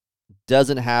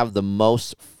doesn't have the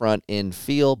most front end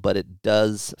feel, but it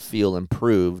does feel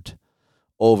improved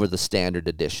over the standard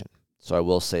edition. So I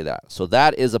will say that. So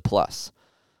that is a plus.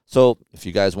 So if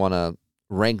you guys want to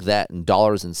rank that in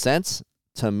dollars and cents,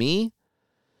 to me,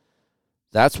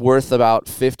 that's worth about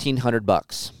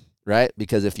 $1,500, right?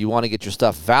 Because if you want to get your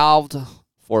stuff valved,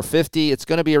 $450, it's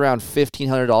going to be around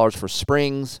 $1,500 for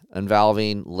springs and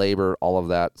valving, labor, all of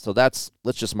that. So let's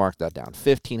just mark that down,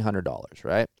 $1,500,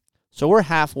 right? So we're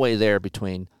halfway there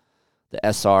between the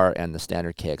SR and the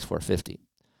standard KX450.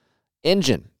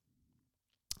 Engine.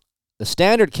 The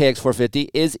standard KX450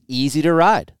 is easy to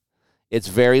ride. It's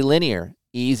very linear,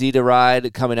 easy to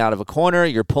ride coming out of a corner.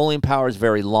 Your pulling power is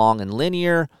very long and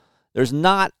linear. There's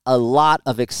not a lot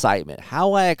of excitement.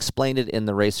 How I explained it in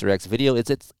the Racer X video is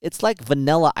it's like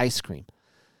vanilla ice cream.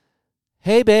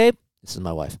 Hey, babe. This is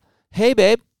my wife. Hey,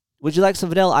 babe, would you like some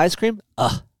vanilla ice cream?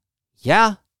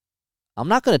 Yeah. I'm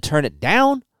not going to turn it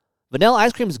down. Vanilla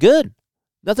ice cream is good.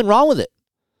 Nothing wrong with it.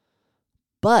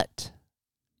 But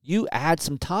you add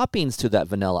some toppings to that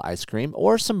vanilla ice cream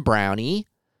or some brownie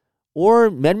or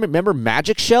remember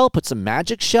Magic Shell? Put some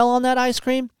Magic Shell on that ice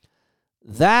cream.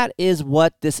 That is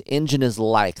what this engine is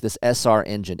like, this SR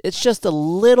engine. It's just a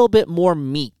little bit more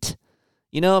meat.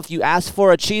 You know, if you ask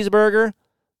for a cheeseburger,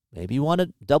 maybe you want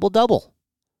a double-double.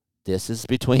 This is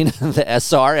between the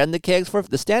SR and the KX4,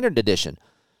 the standard edition.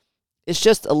 It's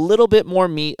just a little bit more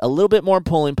meat, a little bit more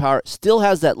pulling power, still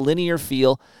has that linear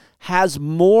feel, has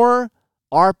more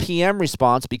RPM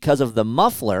response because of the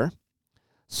muffler.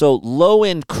 So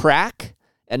low-end crack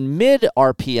and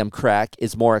mid-RPM crack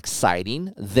is more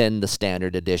exciting than the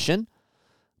standard edition.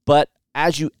 But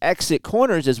as you exit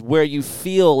corners is where you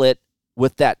feel it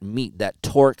with that meat, that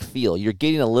torque feel. You're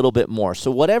getting a little bit more. So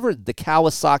whatever the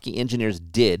Kawasaki engineers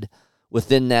did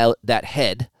within that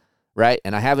head, right?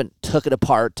 And I haven't took it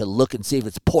apart to look and see if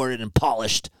it's ported and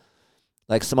polished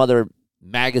like some other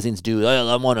magazines do.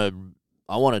 I want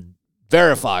to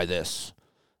verify this.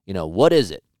 You know, what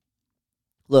is it?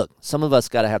 Look, some of us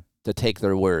got to have to take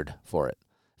their word for it.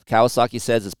 If Kawasaki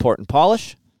says it's port and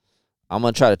polish, I'm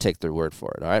going to try to take their word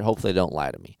for it, all right? Hopefully they don't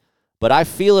lie to me. But I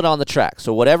feel it on the track.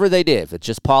 So whatever they did, if it's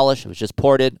just polished, if it's just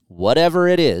ported, whatever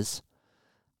it is,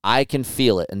 I can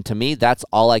feel it. And to me, that's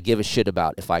all I give a shit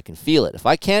about, if I can feel it. If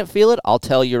I can't feel it, I'll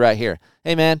tell you right here.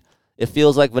 Hey, man, it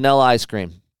feels like vanilla ice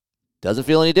cream. Doesn't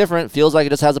feel any different. It feels like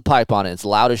it just has a pipe on it. It's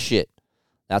loud as shit.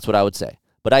 That's what I would say.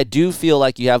 But I do feel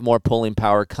like you have more pulling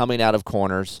power coming out of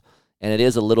corners, and it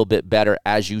is a little bit better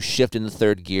as you shift into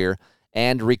third gear.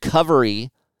 And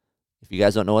recovery, if you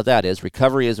guys don't know what that is,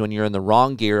 recovery is when you're in the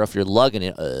wrong gear, if you're lugging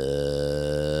it,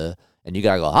 and you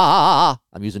got to go, ha.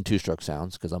 I'm using two-stroke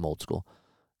sounds because I'm old school.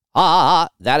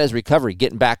 That is recovery,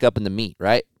 getting back up in the meat,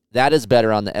 right? That is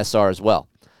better on the SR as well.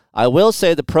 I will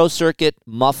say the Pro Circuit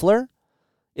muffler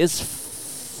is,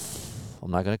 I'm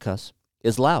not going to cuss,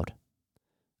 is loud.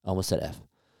 I almost said F.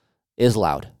 Is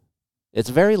loud. It's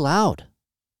very loud.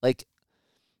 Like,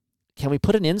 can we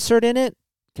put an insert in it?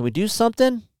 Can we do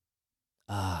something?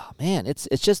 Man, it's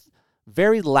just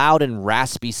very loud and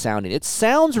raspy sounding. It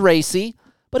sounds racy,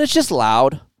 but it's just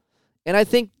loud. And I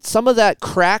think some of that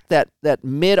crack, that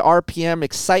mid RPM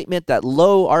excitement, that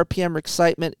low RPM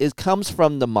excitement comes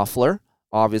from the muffler,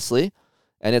 obviously,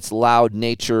 and its loud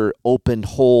nature, open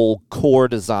hole core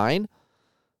design.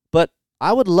 But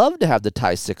I would love to have the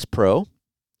Ty 6 Pro.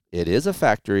 It is a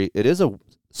factory. It is a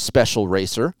special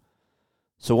racer.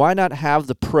 So why not have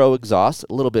the Pro exhaust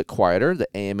a little bit quieter, the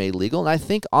AMA legal? And I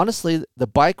think, honestly, the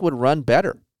bike would run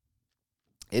better.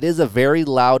 It is a very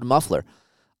loud muffler.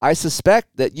 I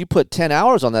suspect that you put 10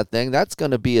 hours on that thing, that's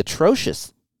going to be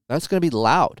atrocious. That's going to be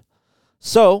loud.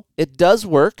 So it does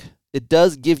work. It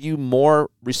does give you more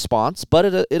response, but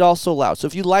it also loud. So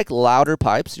if you like louder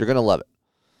pipes, you're going to love it.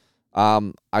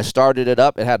 I started it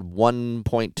up. It had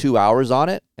 1.2 hours on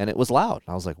it, and it was loud.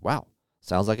 I was like, wow,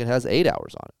 sounds like it has 8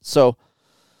 hours on it. So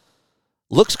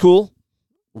looks cool,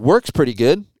 works pretty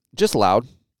good, just loud.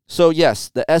 So yes,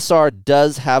 the SR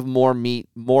does have more meat,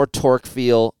 more torque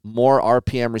feel, more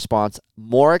RPM response,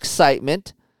 more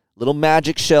excitement, little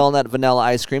Magic Shell in that vanilla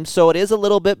ice cream. So it is a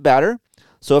little bit better.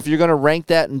 So if you're going to rank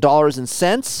that in dollars and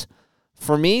cents,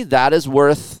 for me, that is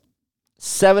worth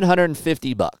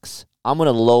 $750. I'm going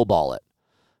to lowball it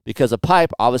because a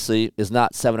pipe obviously is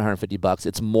not $750.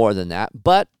 It's more than that.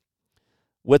 But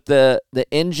with the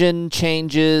engine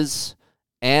changes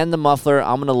and the muffler,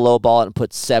 I'm going to lowball it and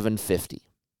put $750.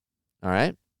 All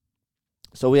right.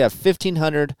 So we have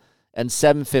 $1,500 and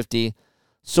 $750.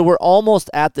 So we're almost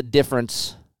at the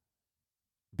difference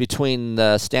between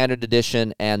the standard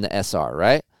edition and the SR,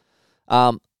 right?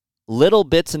 Little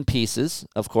bits and pieces,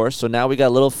 of course. So now we got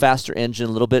a little faster engine,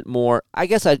 a little bit more. I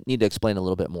guess I need to explain a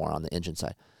little bit more on the engine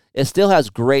side. It still has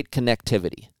great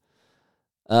connectivity.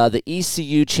 The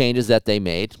ECU changes that they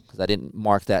made, because I didn't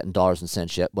mark that in dollars and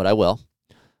cents yet, but I will.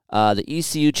 The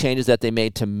ECU changes that they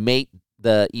made to mate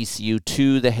the ECU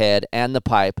to the head and the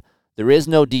pipe. There is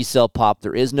no D-cell pop.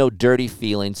 There is no dirty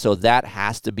feeling, so that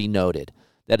has to be noted.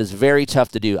 That is very tough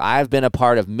to do. I've been a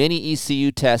part of many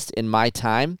ECU tests in my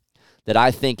time that I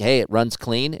think, hey, it runs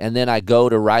clean, and then I go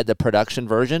to ride the production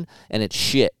version, and it's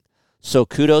shit. So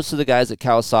kudos to the guys at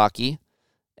Kawasaki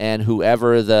and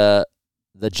whoever the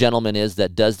gentleman is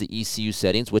that does the ECU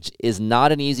settings, which is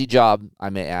not an easy job, I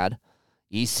may add.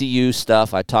 ECU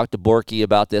stuff, I talked to Borky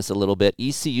about this a little bit.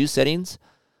 ECU settings,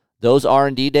 those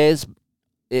R&D days,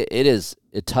 it is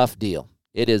a tough deal.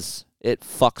 It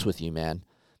fucks with you, man,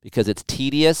 because it's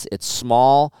tedious, it's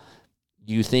small.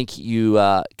 You think you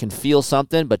can feel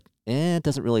something, but it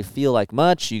doesn't really feel like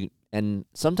much. And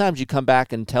sometimes you come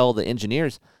back and tell the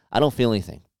engineers, I don't feel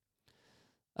anything.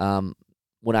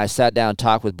 When I sat down and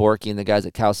talked with Borky and the guys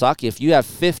at Kawasaki, if you have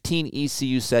 15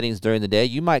 ECU settings during the day,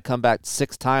 you might come back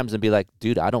 6 times and be like,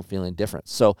 dude, I don't feel any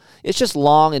difference. So it's just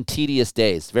long and tedious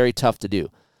days, very tough to do.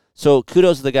 So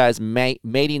kudos to the guys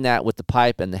mating that with the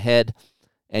pipe and the head,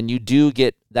 and you do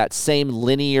get that same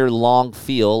linear long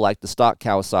feel like the stock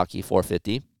Kawasaki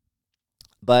 450,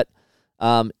 but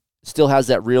still has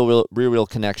that rear wheel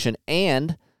connection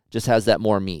and just has that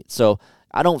more meat. So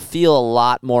I don't feel a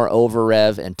lot more over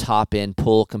rev and top end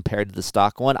pull compared to the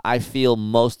stock one. I feel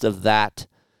most of that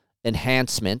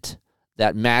enhancement,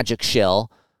 that magic shell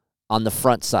on the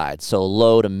front side. So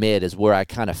low to mid is where I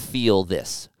kind of feel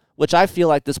this, which I feel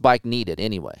like this bike needed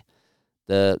anyway.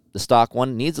 The stock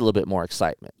one needs a little bit more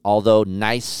excitement, although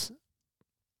nice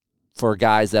for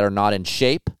guys that are not in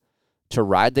shape to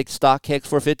ride the stock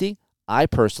KX450. I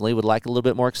personally would like a little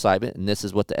bit more excitement, and this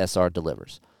is what the SR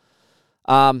delivers.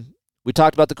 We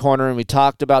talked about the corner, and we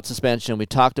talked about suspension. We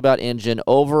talked about engine.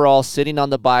 Overall, sitting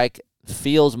on the bike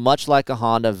feels much like a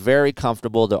Honda, very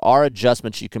comfortable. There are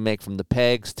adjustments you can make from the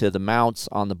pegs to the mounts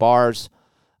on the bars.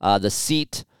 The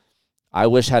seat, I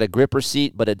wish had a gripper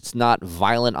seat, but it's not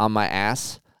violent on my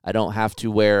ass. I don't have to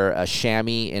wear a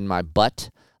chamois in my butt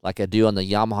like I do on the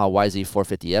Yamaha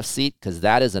YZ450F seat, because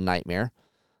that is a nightmare.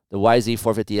 The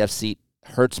YZ450F seat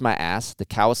hurts my ass. The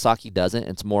Kawasaki doesn't.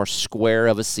 It's more square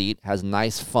of a seat, has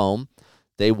nice foam.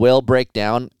 They will break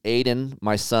down. Aiden,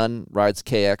 my son, rides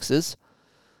KXs.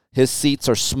 His seats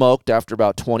are smoked after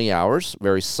about 20 hours,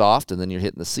 very soft, and then you're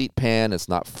hitting the seat pan. It's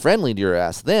not friendly to your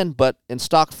ass then, but in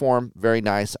stock form, very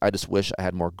nice. I just wish I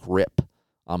had more grip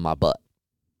on my butt.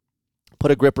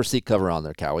 Put a gripper seat cover on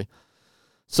there, Cowie.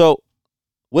 So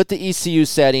with the ECU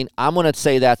setting, I'm going to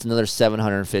say that's another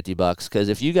 $750, because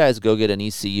if you guys go get an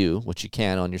ECU, which you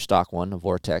can on your stock one, a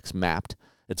Vortex mapped,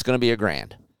 it's going to be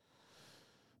 $1,000.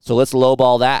 So let's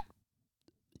lowball that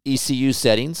ECU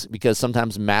settings, because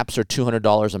sometimes maps are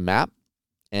 $200 a map,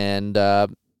 and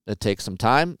it takes some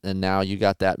time, and now you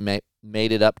got that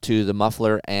made it up to the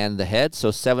muffler and the head, so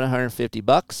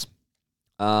 $750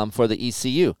 for the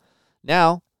ECU.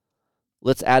 Now,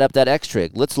 let's add up that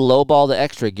X-Trig. Let's lowball the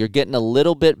X-Trig. You're getting a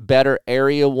little bit better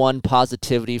Area 1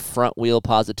 positivity, front wheel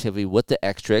positivity with the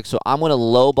X-Trig, so I'm going to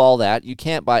lowball that. You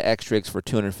can't buy X-Trigs for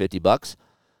 $250,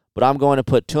 but I'm going to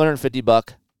put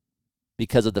 $250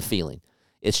 because of the feeling.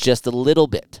 It's just a little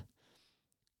bit.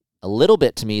 A little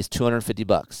bit to me is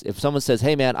 $250. If someone says,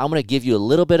 hey, man, I'm going to give you a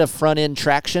little bit of front-end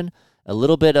traction, a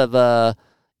little bit of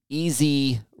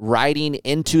easy riding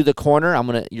into the corner,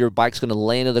 your bike's going to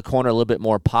lay into the corner a little bit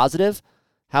more positive,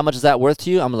 how much is that worth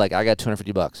to you? I'm like, I got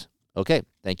 $250. Okay,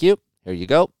 thank you. Here you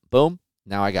go. Boom.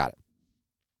 Now I got it.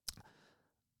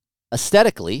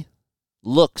 Aesthetically,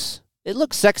 it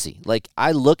looks sexy. Like,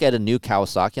 I look at a new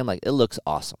Kawasaki, I'm like, it looks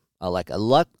awesome. I like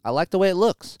the way it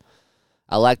looks.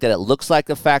 I like that it looks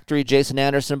like a factory Jason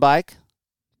Anderson bike.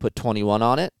 Put 21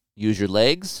 on it. Use your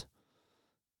legs.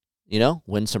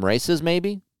 Win some races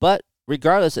maybe. But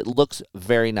regardless, it looks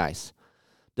very nice.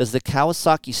 Does the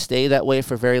Kawasaki stay that way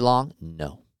for very long?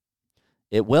 No.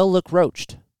 It will look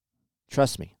roached.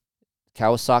 Trust me.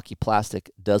 Kawasaki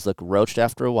plastic does look roached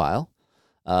after a while.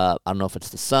 I don't know if it's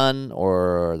the sun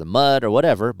or the mud or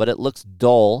whatever, but it looks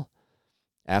dull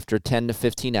after 10 to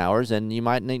 15 hours, and you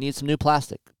might need some new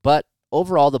plastic. But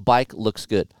overall, the bike looks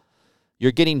good.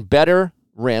 You're getting better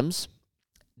rims.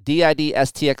 DID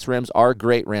STX rims are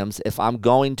great rims. If I'm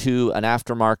going to an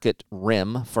aftermarket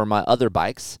rim for my other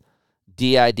bikes,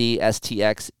 DID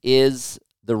STX is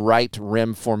the right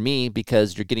rim for me,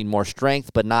 because you're getting more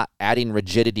strength but not adding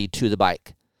rigidity to the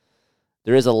bike.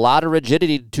 There is a lot of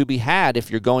rigidity to be had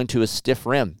if you're going to a stiff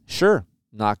rim. Sure,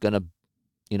 not going to,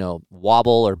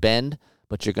 wobble or bend,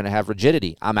 but you're going to have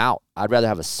rigidity. I'm out. I'd rather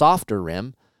have a softer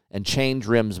rim and change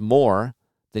rims more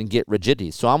than get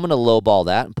rigidity. So I'm going to lowball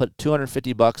that and put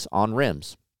 $250 on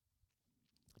rims,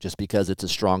 just because it's a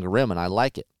stronger rim and I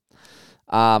like it.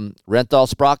 Renthal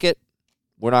sprocket,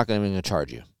 we're not even going to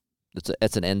charge you.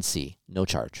 It's an NC, no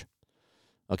charge.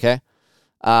 Okay?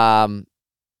 That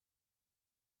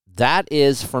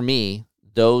is, for me,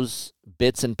 those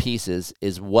bits and pieces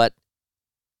is what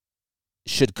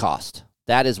should cost.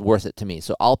 That is worth it to me.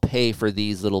 So I'll pay for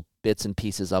these little bits and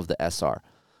pieces of the SR.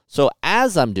 So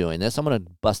as I'm doing this, I'm going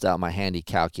to bust out my handy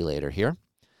calculator here,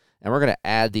 and we're going to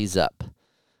add these up.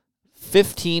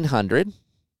 1,500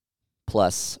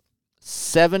 plus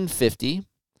 750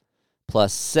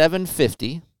 plus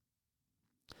 750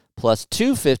 plus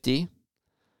 250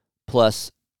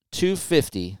 plus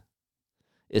 250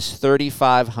 is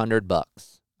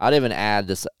 $3,500. I'd even add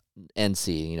this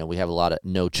NC. We have a lot of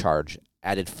no charge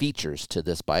added features to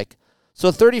this bike. So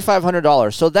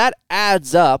 $3,500. So that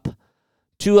adds up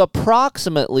to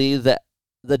approximately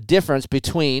the difference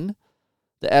between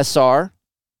the SR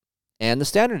and the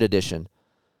standard edition.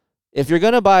 If you're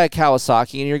going to buy a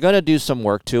Kawasaki and you're going to do some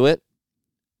work to it,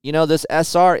 this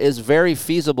SR is very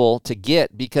feasible to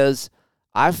get because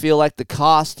I feel like the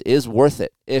cost is worth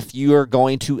it if you're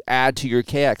going to add to your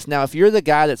KX. Now, if you're the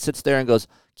guy that sits there and goes,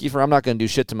 Kiefer, I'm not going to do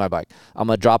shit to my bike. I'm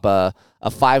going to drop a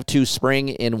 5.2 spring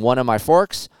in one of my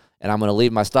forks, and I'm going to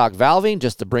leave my stock valving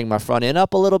just to bring my front end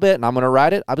up a little bit, and I'm going to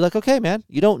ride it. I'll be like, okay, man,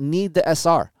 you don't need the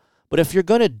SR. But if you're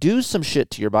going to do some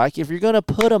shit to your bike, if you're going to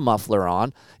put a muffler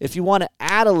on, if you want to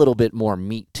add a little bit more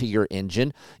meat to your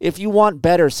engine, if you want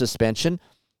better suspension,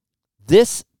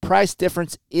 this price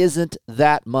difference isn't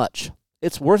that much.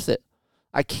 It's worth it.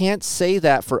 I can't say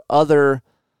that for other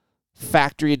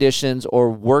factory editions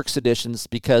or works editions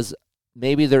because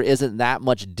maybe there isn't that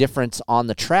much difference on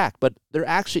the track, but there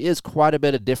actually is quite a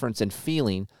bit of difference in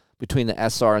feeling between the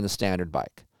SR and the standard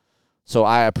bike. So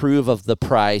I approve of the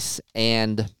price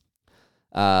and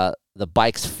the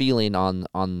bike's feeling on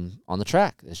the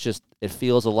track. It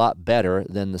feels a lot better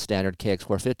than the standard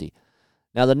KX450.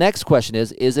 Now the next question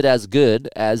is it as good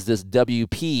as this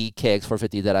WP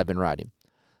KX450 that I've been riding?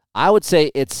 I would say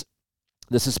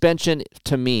the suspension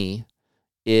to me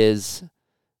is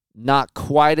not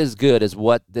quite as good as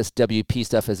what this WP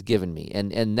stuff has given me.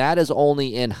 And that is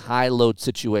only in high load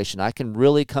situation. I can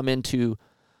really come into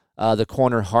the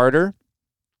corner harder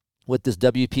with this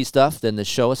WP stuff than the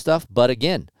Showa stuff. But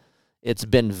again, it's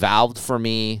been valved for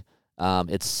me.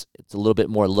 It's a little bit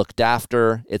more looked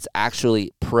after. It's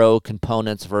actually pro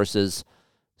components versus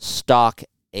stock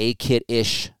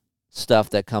A-kit-ish stuff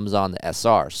that comes on the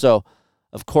SR. So,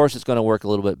 of course, it's going to work a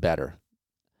little bit better.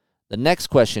 The next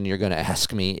question you're going to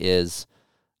ask me is,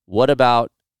 what about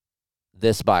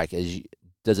this bike?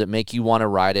 Does it make you want to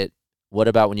ride it? What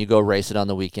about when you go race it on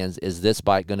the weekends? Is this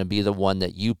bike going to be the one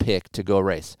that you pick to go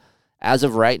race? As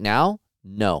of right now,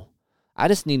 no. I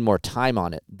just need more time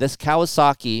on it. This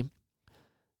Kawasaki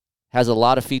has a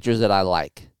lot of features that I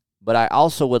like, but I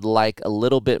also would like a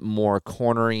little bit more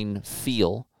cornering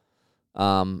feel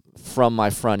from my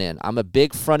front end. I'm a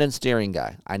big front end steering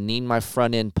guy. I need my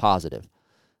front end positive.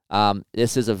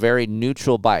 This is a very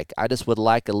neutral bike. I just would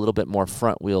like a little bit more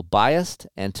front wheel biased.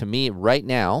 And to me, right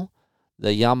now, the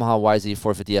Yamaha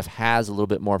YZ450F has a little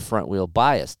bit more front wheel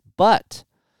biased. But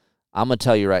I'm going to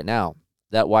tell you right now,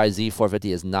 that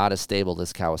YZ450 is not as stable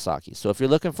as Kawasaki. So if you're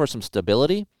looking for some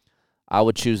stability, I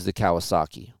would choose the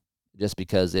Kawasaki just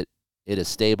because it is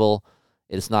stable.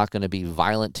 It's not going to be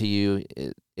violent to you.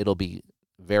 It'll be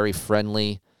very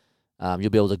friendly. You'll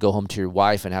be able to go home to your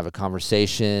wife and have a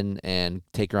conversation and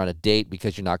take her on a date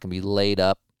because you're not going to be laid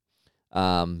up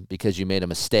because you made a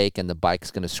mistake and the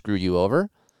bike's going to screw you over.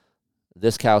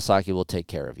 This Kawasaki will take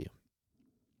care of you.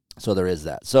 So there is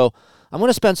that. So I'm going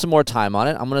to spend some more time on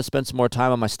it. I'm going to spend some more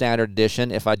time on my standard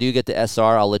edition. If I do get the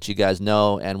SR, I'll let you guys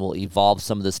know, and we'll evolve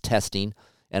some of this testing,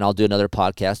 and I'll do another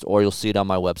podcast, or you'll see it on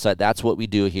my website. That's what we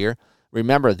do here.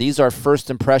 Remember, these are first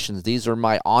impressions. These are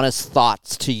my honest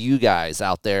thoughts to you guys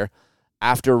out there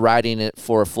after riding it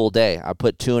for a full day. I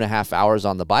put 2.5 hours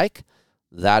on the bike.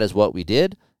 That is what we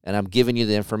did, and I'm giving you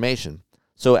the information.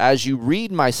 So as you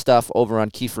read my stuff over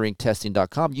on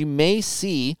KieferIncTesting.com, you may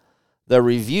see the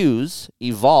reviews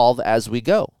evolve as we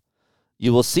go.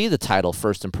 You will see the title,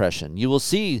 First Impression. You will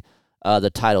see the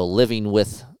title, Living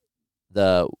with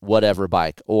the Whatever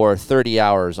Bike, or 30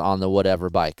 Hours on the Whatever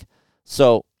Bike.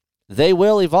 So they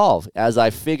will evolve as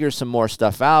I figure some more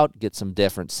stuff out, get some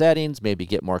different settings, maybe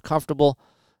get more comfortable.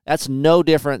 That's no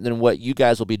different than what you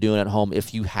guys will be doing at home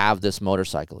if you have this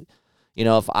motorcycle. You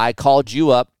know, if I called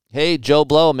you up, hey, Joe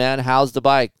Blow, man, how's the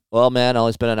bike? Well, man, I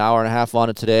only spent 1.5 hours on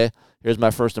it today. Here's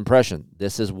my first impression.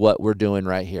 This is what we're doing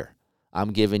right here.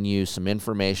 I'm giving you some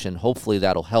information. Hopefully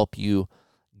that'll help you,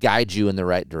 guide you in the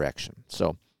right direction.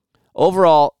 So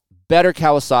overall, better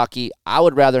Kawasaki. I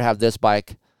would rather have this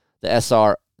bike, the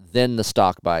SR, than the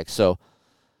stock bike. So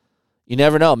you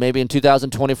never know. Maybe in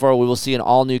 2024 we will see an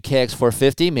all-new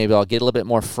KX450. Maybe I'll get a little bit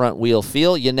more front wheel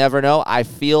feel. You never know. I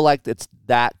feel like it's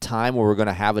that time where we're going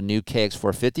to have a new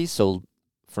KX450. So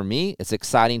for me, it's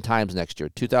exciting times next year.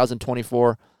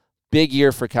 2024, big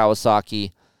year for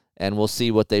Kawasaki, and we'll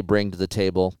see what they bring to the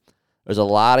table. There's a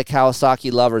lot of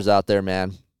Kawasaki lovers out there,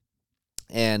 man.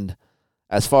 And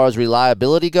as far as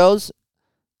reliability goes,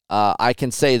 I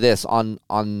can say this on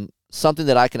something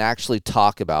that I can actually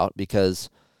talk about because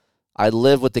I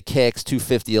live with the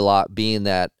KX250 a lot, being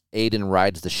that Aiden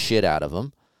rides the shit out of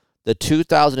them. The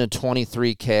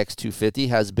 2023 KX250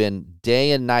 has been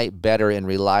day and night better in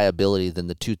reliability than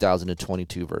the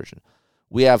 2022 version.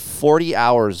 We have 40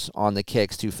 hours on the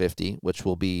KX250, which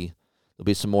there'll be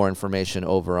some more information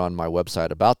over on my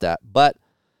website about that. But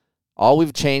all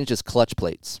we've changed is clutch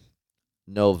plates.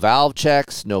 No valve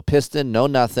checks, no piston, no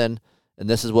nothing. And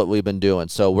this is what we've been doing.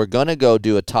 So we're going to go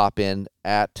do a top end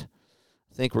at,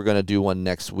 I think we're going to do one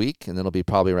next week, and then it'll be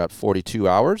probably around 42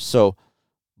 hours. So,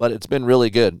 but it's been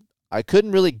really good. I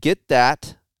couldn't really get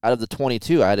that out of the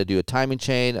 22. I had to do a timing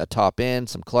chain, a top end,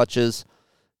 some clutches.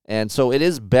 And so it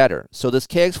is better. So this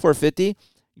KX450,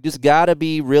 you just got to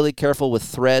be really careful with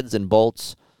threads and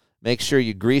bolts. Make sure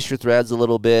you grease your threads a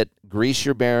little bit, grease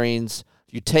your bearings.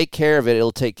 If you take care of it,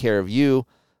 it'll take care of you.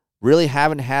 Really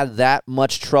haven't had that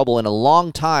much trouble in a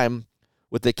long time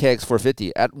with the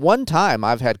KX450. At one time,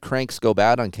 I've had cranks go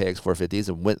bad on KX450s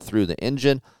and went through the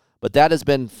engine, but that has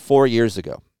been 4 years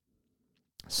ago.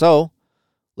 So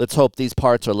let's hope these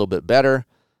parts are a little bit better.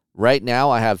 Right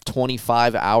now, I have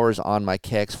 25 hours on my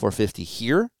KX450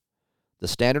 here, the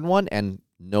standard one, and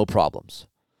no problems.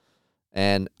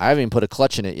 And I haven't even put a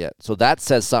clutch in it yet. So that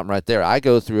says something right there. I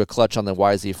go through a clutch on the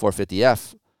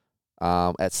YZ450F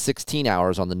at 16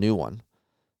 hours on the new one.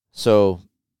 So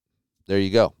there you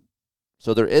go.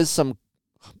 So there is some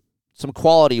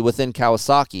quality within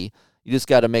Kawasaki. You just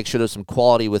got to make sure there's some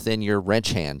quality within your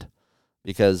wrench hand.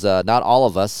 Because not all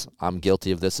of us, I'm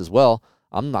guilty of this as well,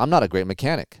 I'm not a great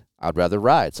mechanic. I'd rather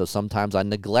ride. So sometimes I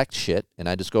neglect shit and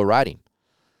I just go riding.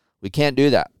 We can't do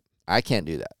that. I can't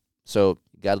do that. So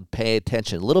you got to pay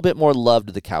attention. A little bit more love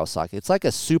to the Kawasaki. It's like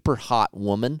a super hot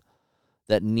woman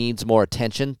that needs more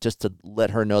attention just to let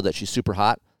her know that she's super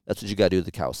hot. That's what you got to do to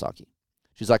the Kawasaki.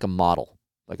 She's like a model,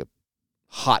 like a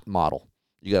hot model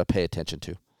you got to pay attention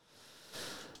to.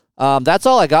 That's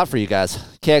all I got for you guys.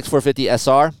 KX450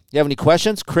 SR. You have any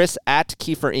questions? Chris at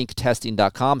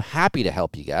KieferInkTesting.com. Happy to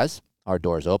help you guys. Our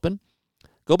door's open.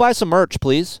 Go buy some merch,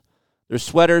 please. There's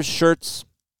sweaters, shirts,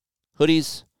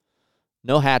 hoodies.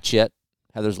 No hats yet.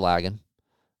 Heather's lagging.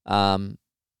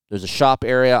 There's a shop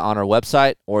area on our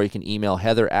website, or you can email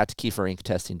Heather at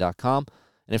KieferInkTesting.com.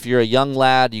 And if you're a young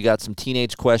lad, you got some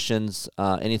teenage questions,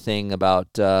 anything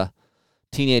about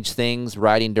teenage things,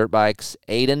 riding dirt bikes,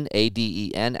 Aiden,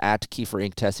 A-D-E-N, at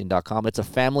KieferInkTesting.com. It's a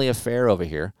family affair over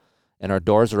here, and our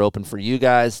doors are open for you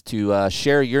guys to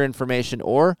share your information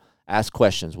or ask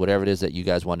questions, whatever it is that you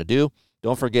guys want to do.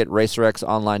 Don't forget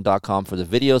RacerXOnline.com for the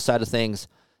video side of things,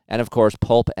 and, of course,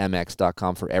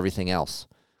 PulpMX.com for everything else,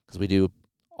 because we do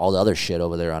all the other shit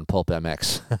over there on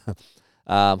PulpMX.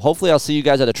 Hopefully I'll see you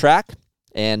guys at a track,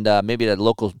 and maybe at a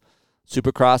local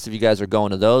Supercross if you guys are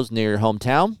going to those near your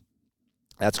hometown.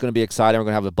 That's going to be exciting. We're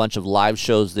going to have a bunch of live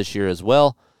shows this year as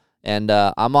well. And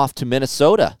I'm off to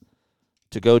Minnesota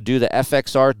to go do the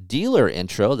FXR dealer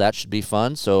intro. That should be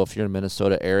fun. So if you're in the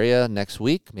Minnesota area next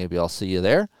week, maybe I'll see you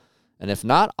there. And if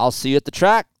not, I'll see you at the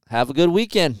track. Have a good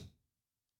weekend.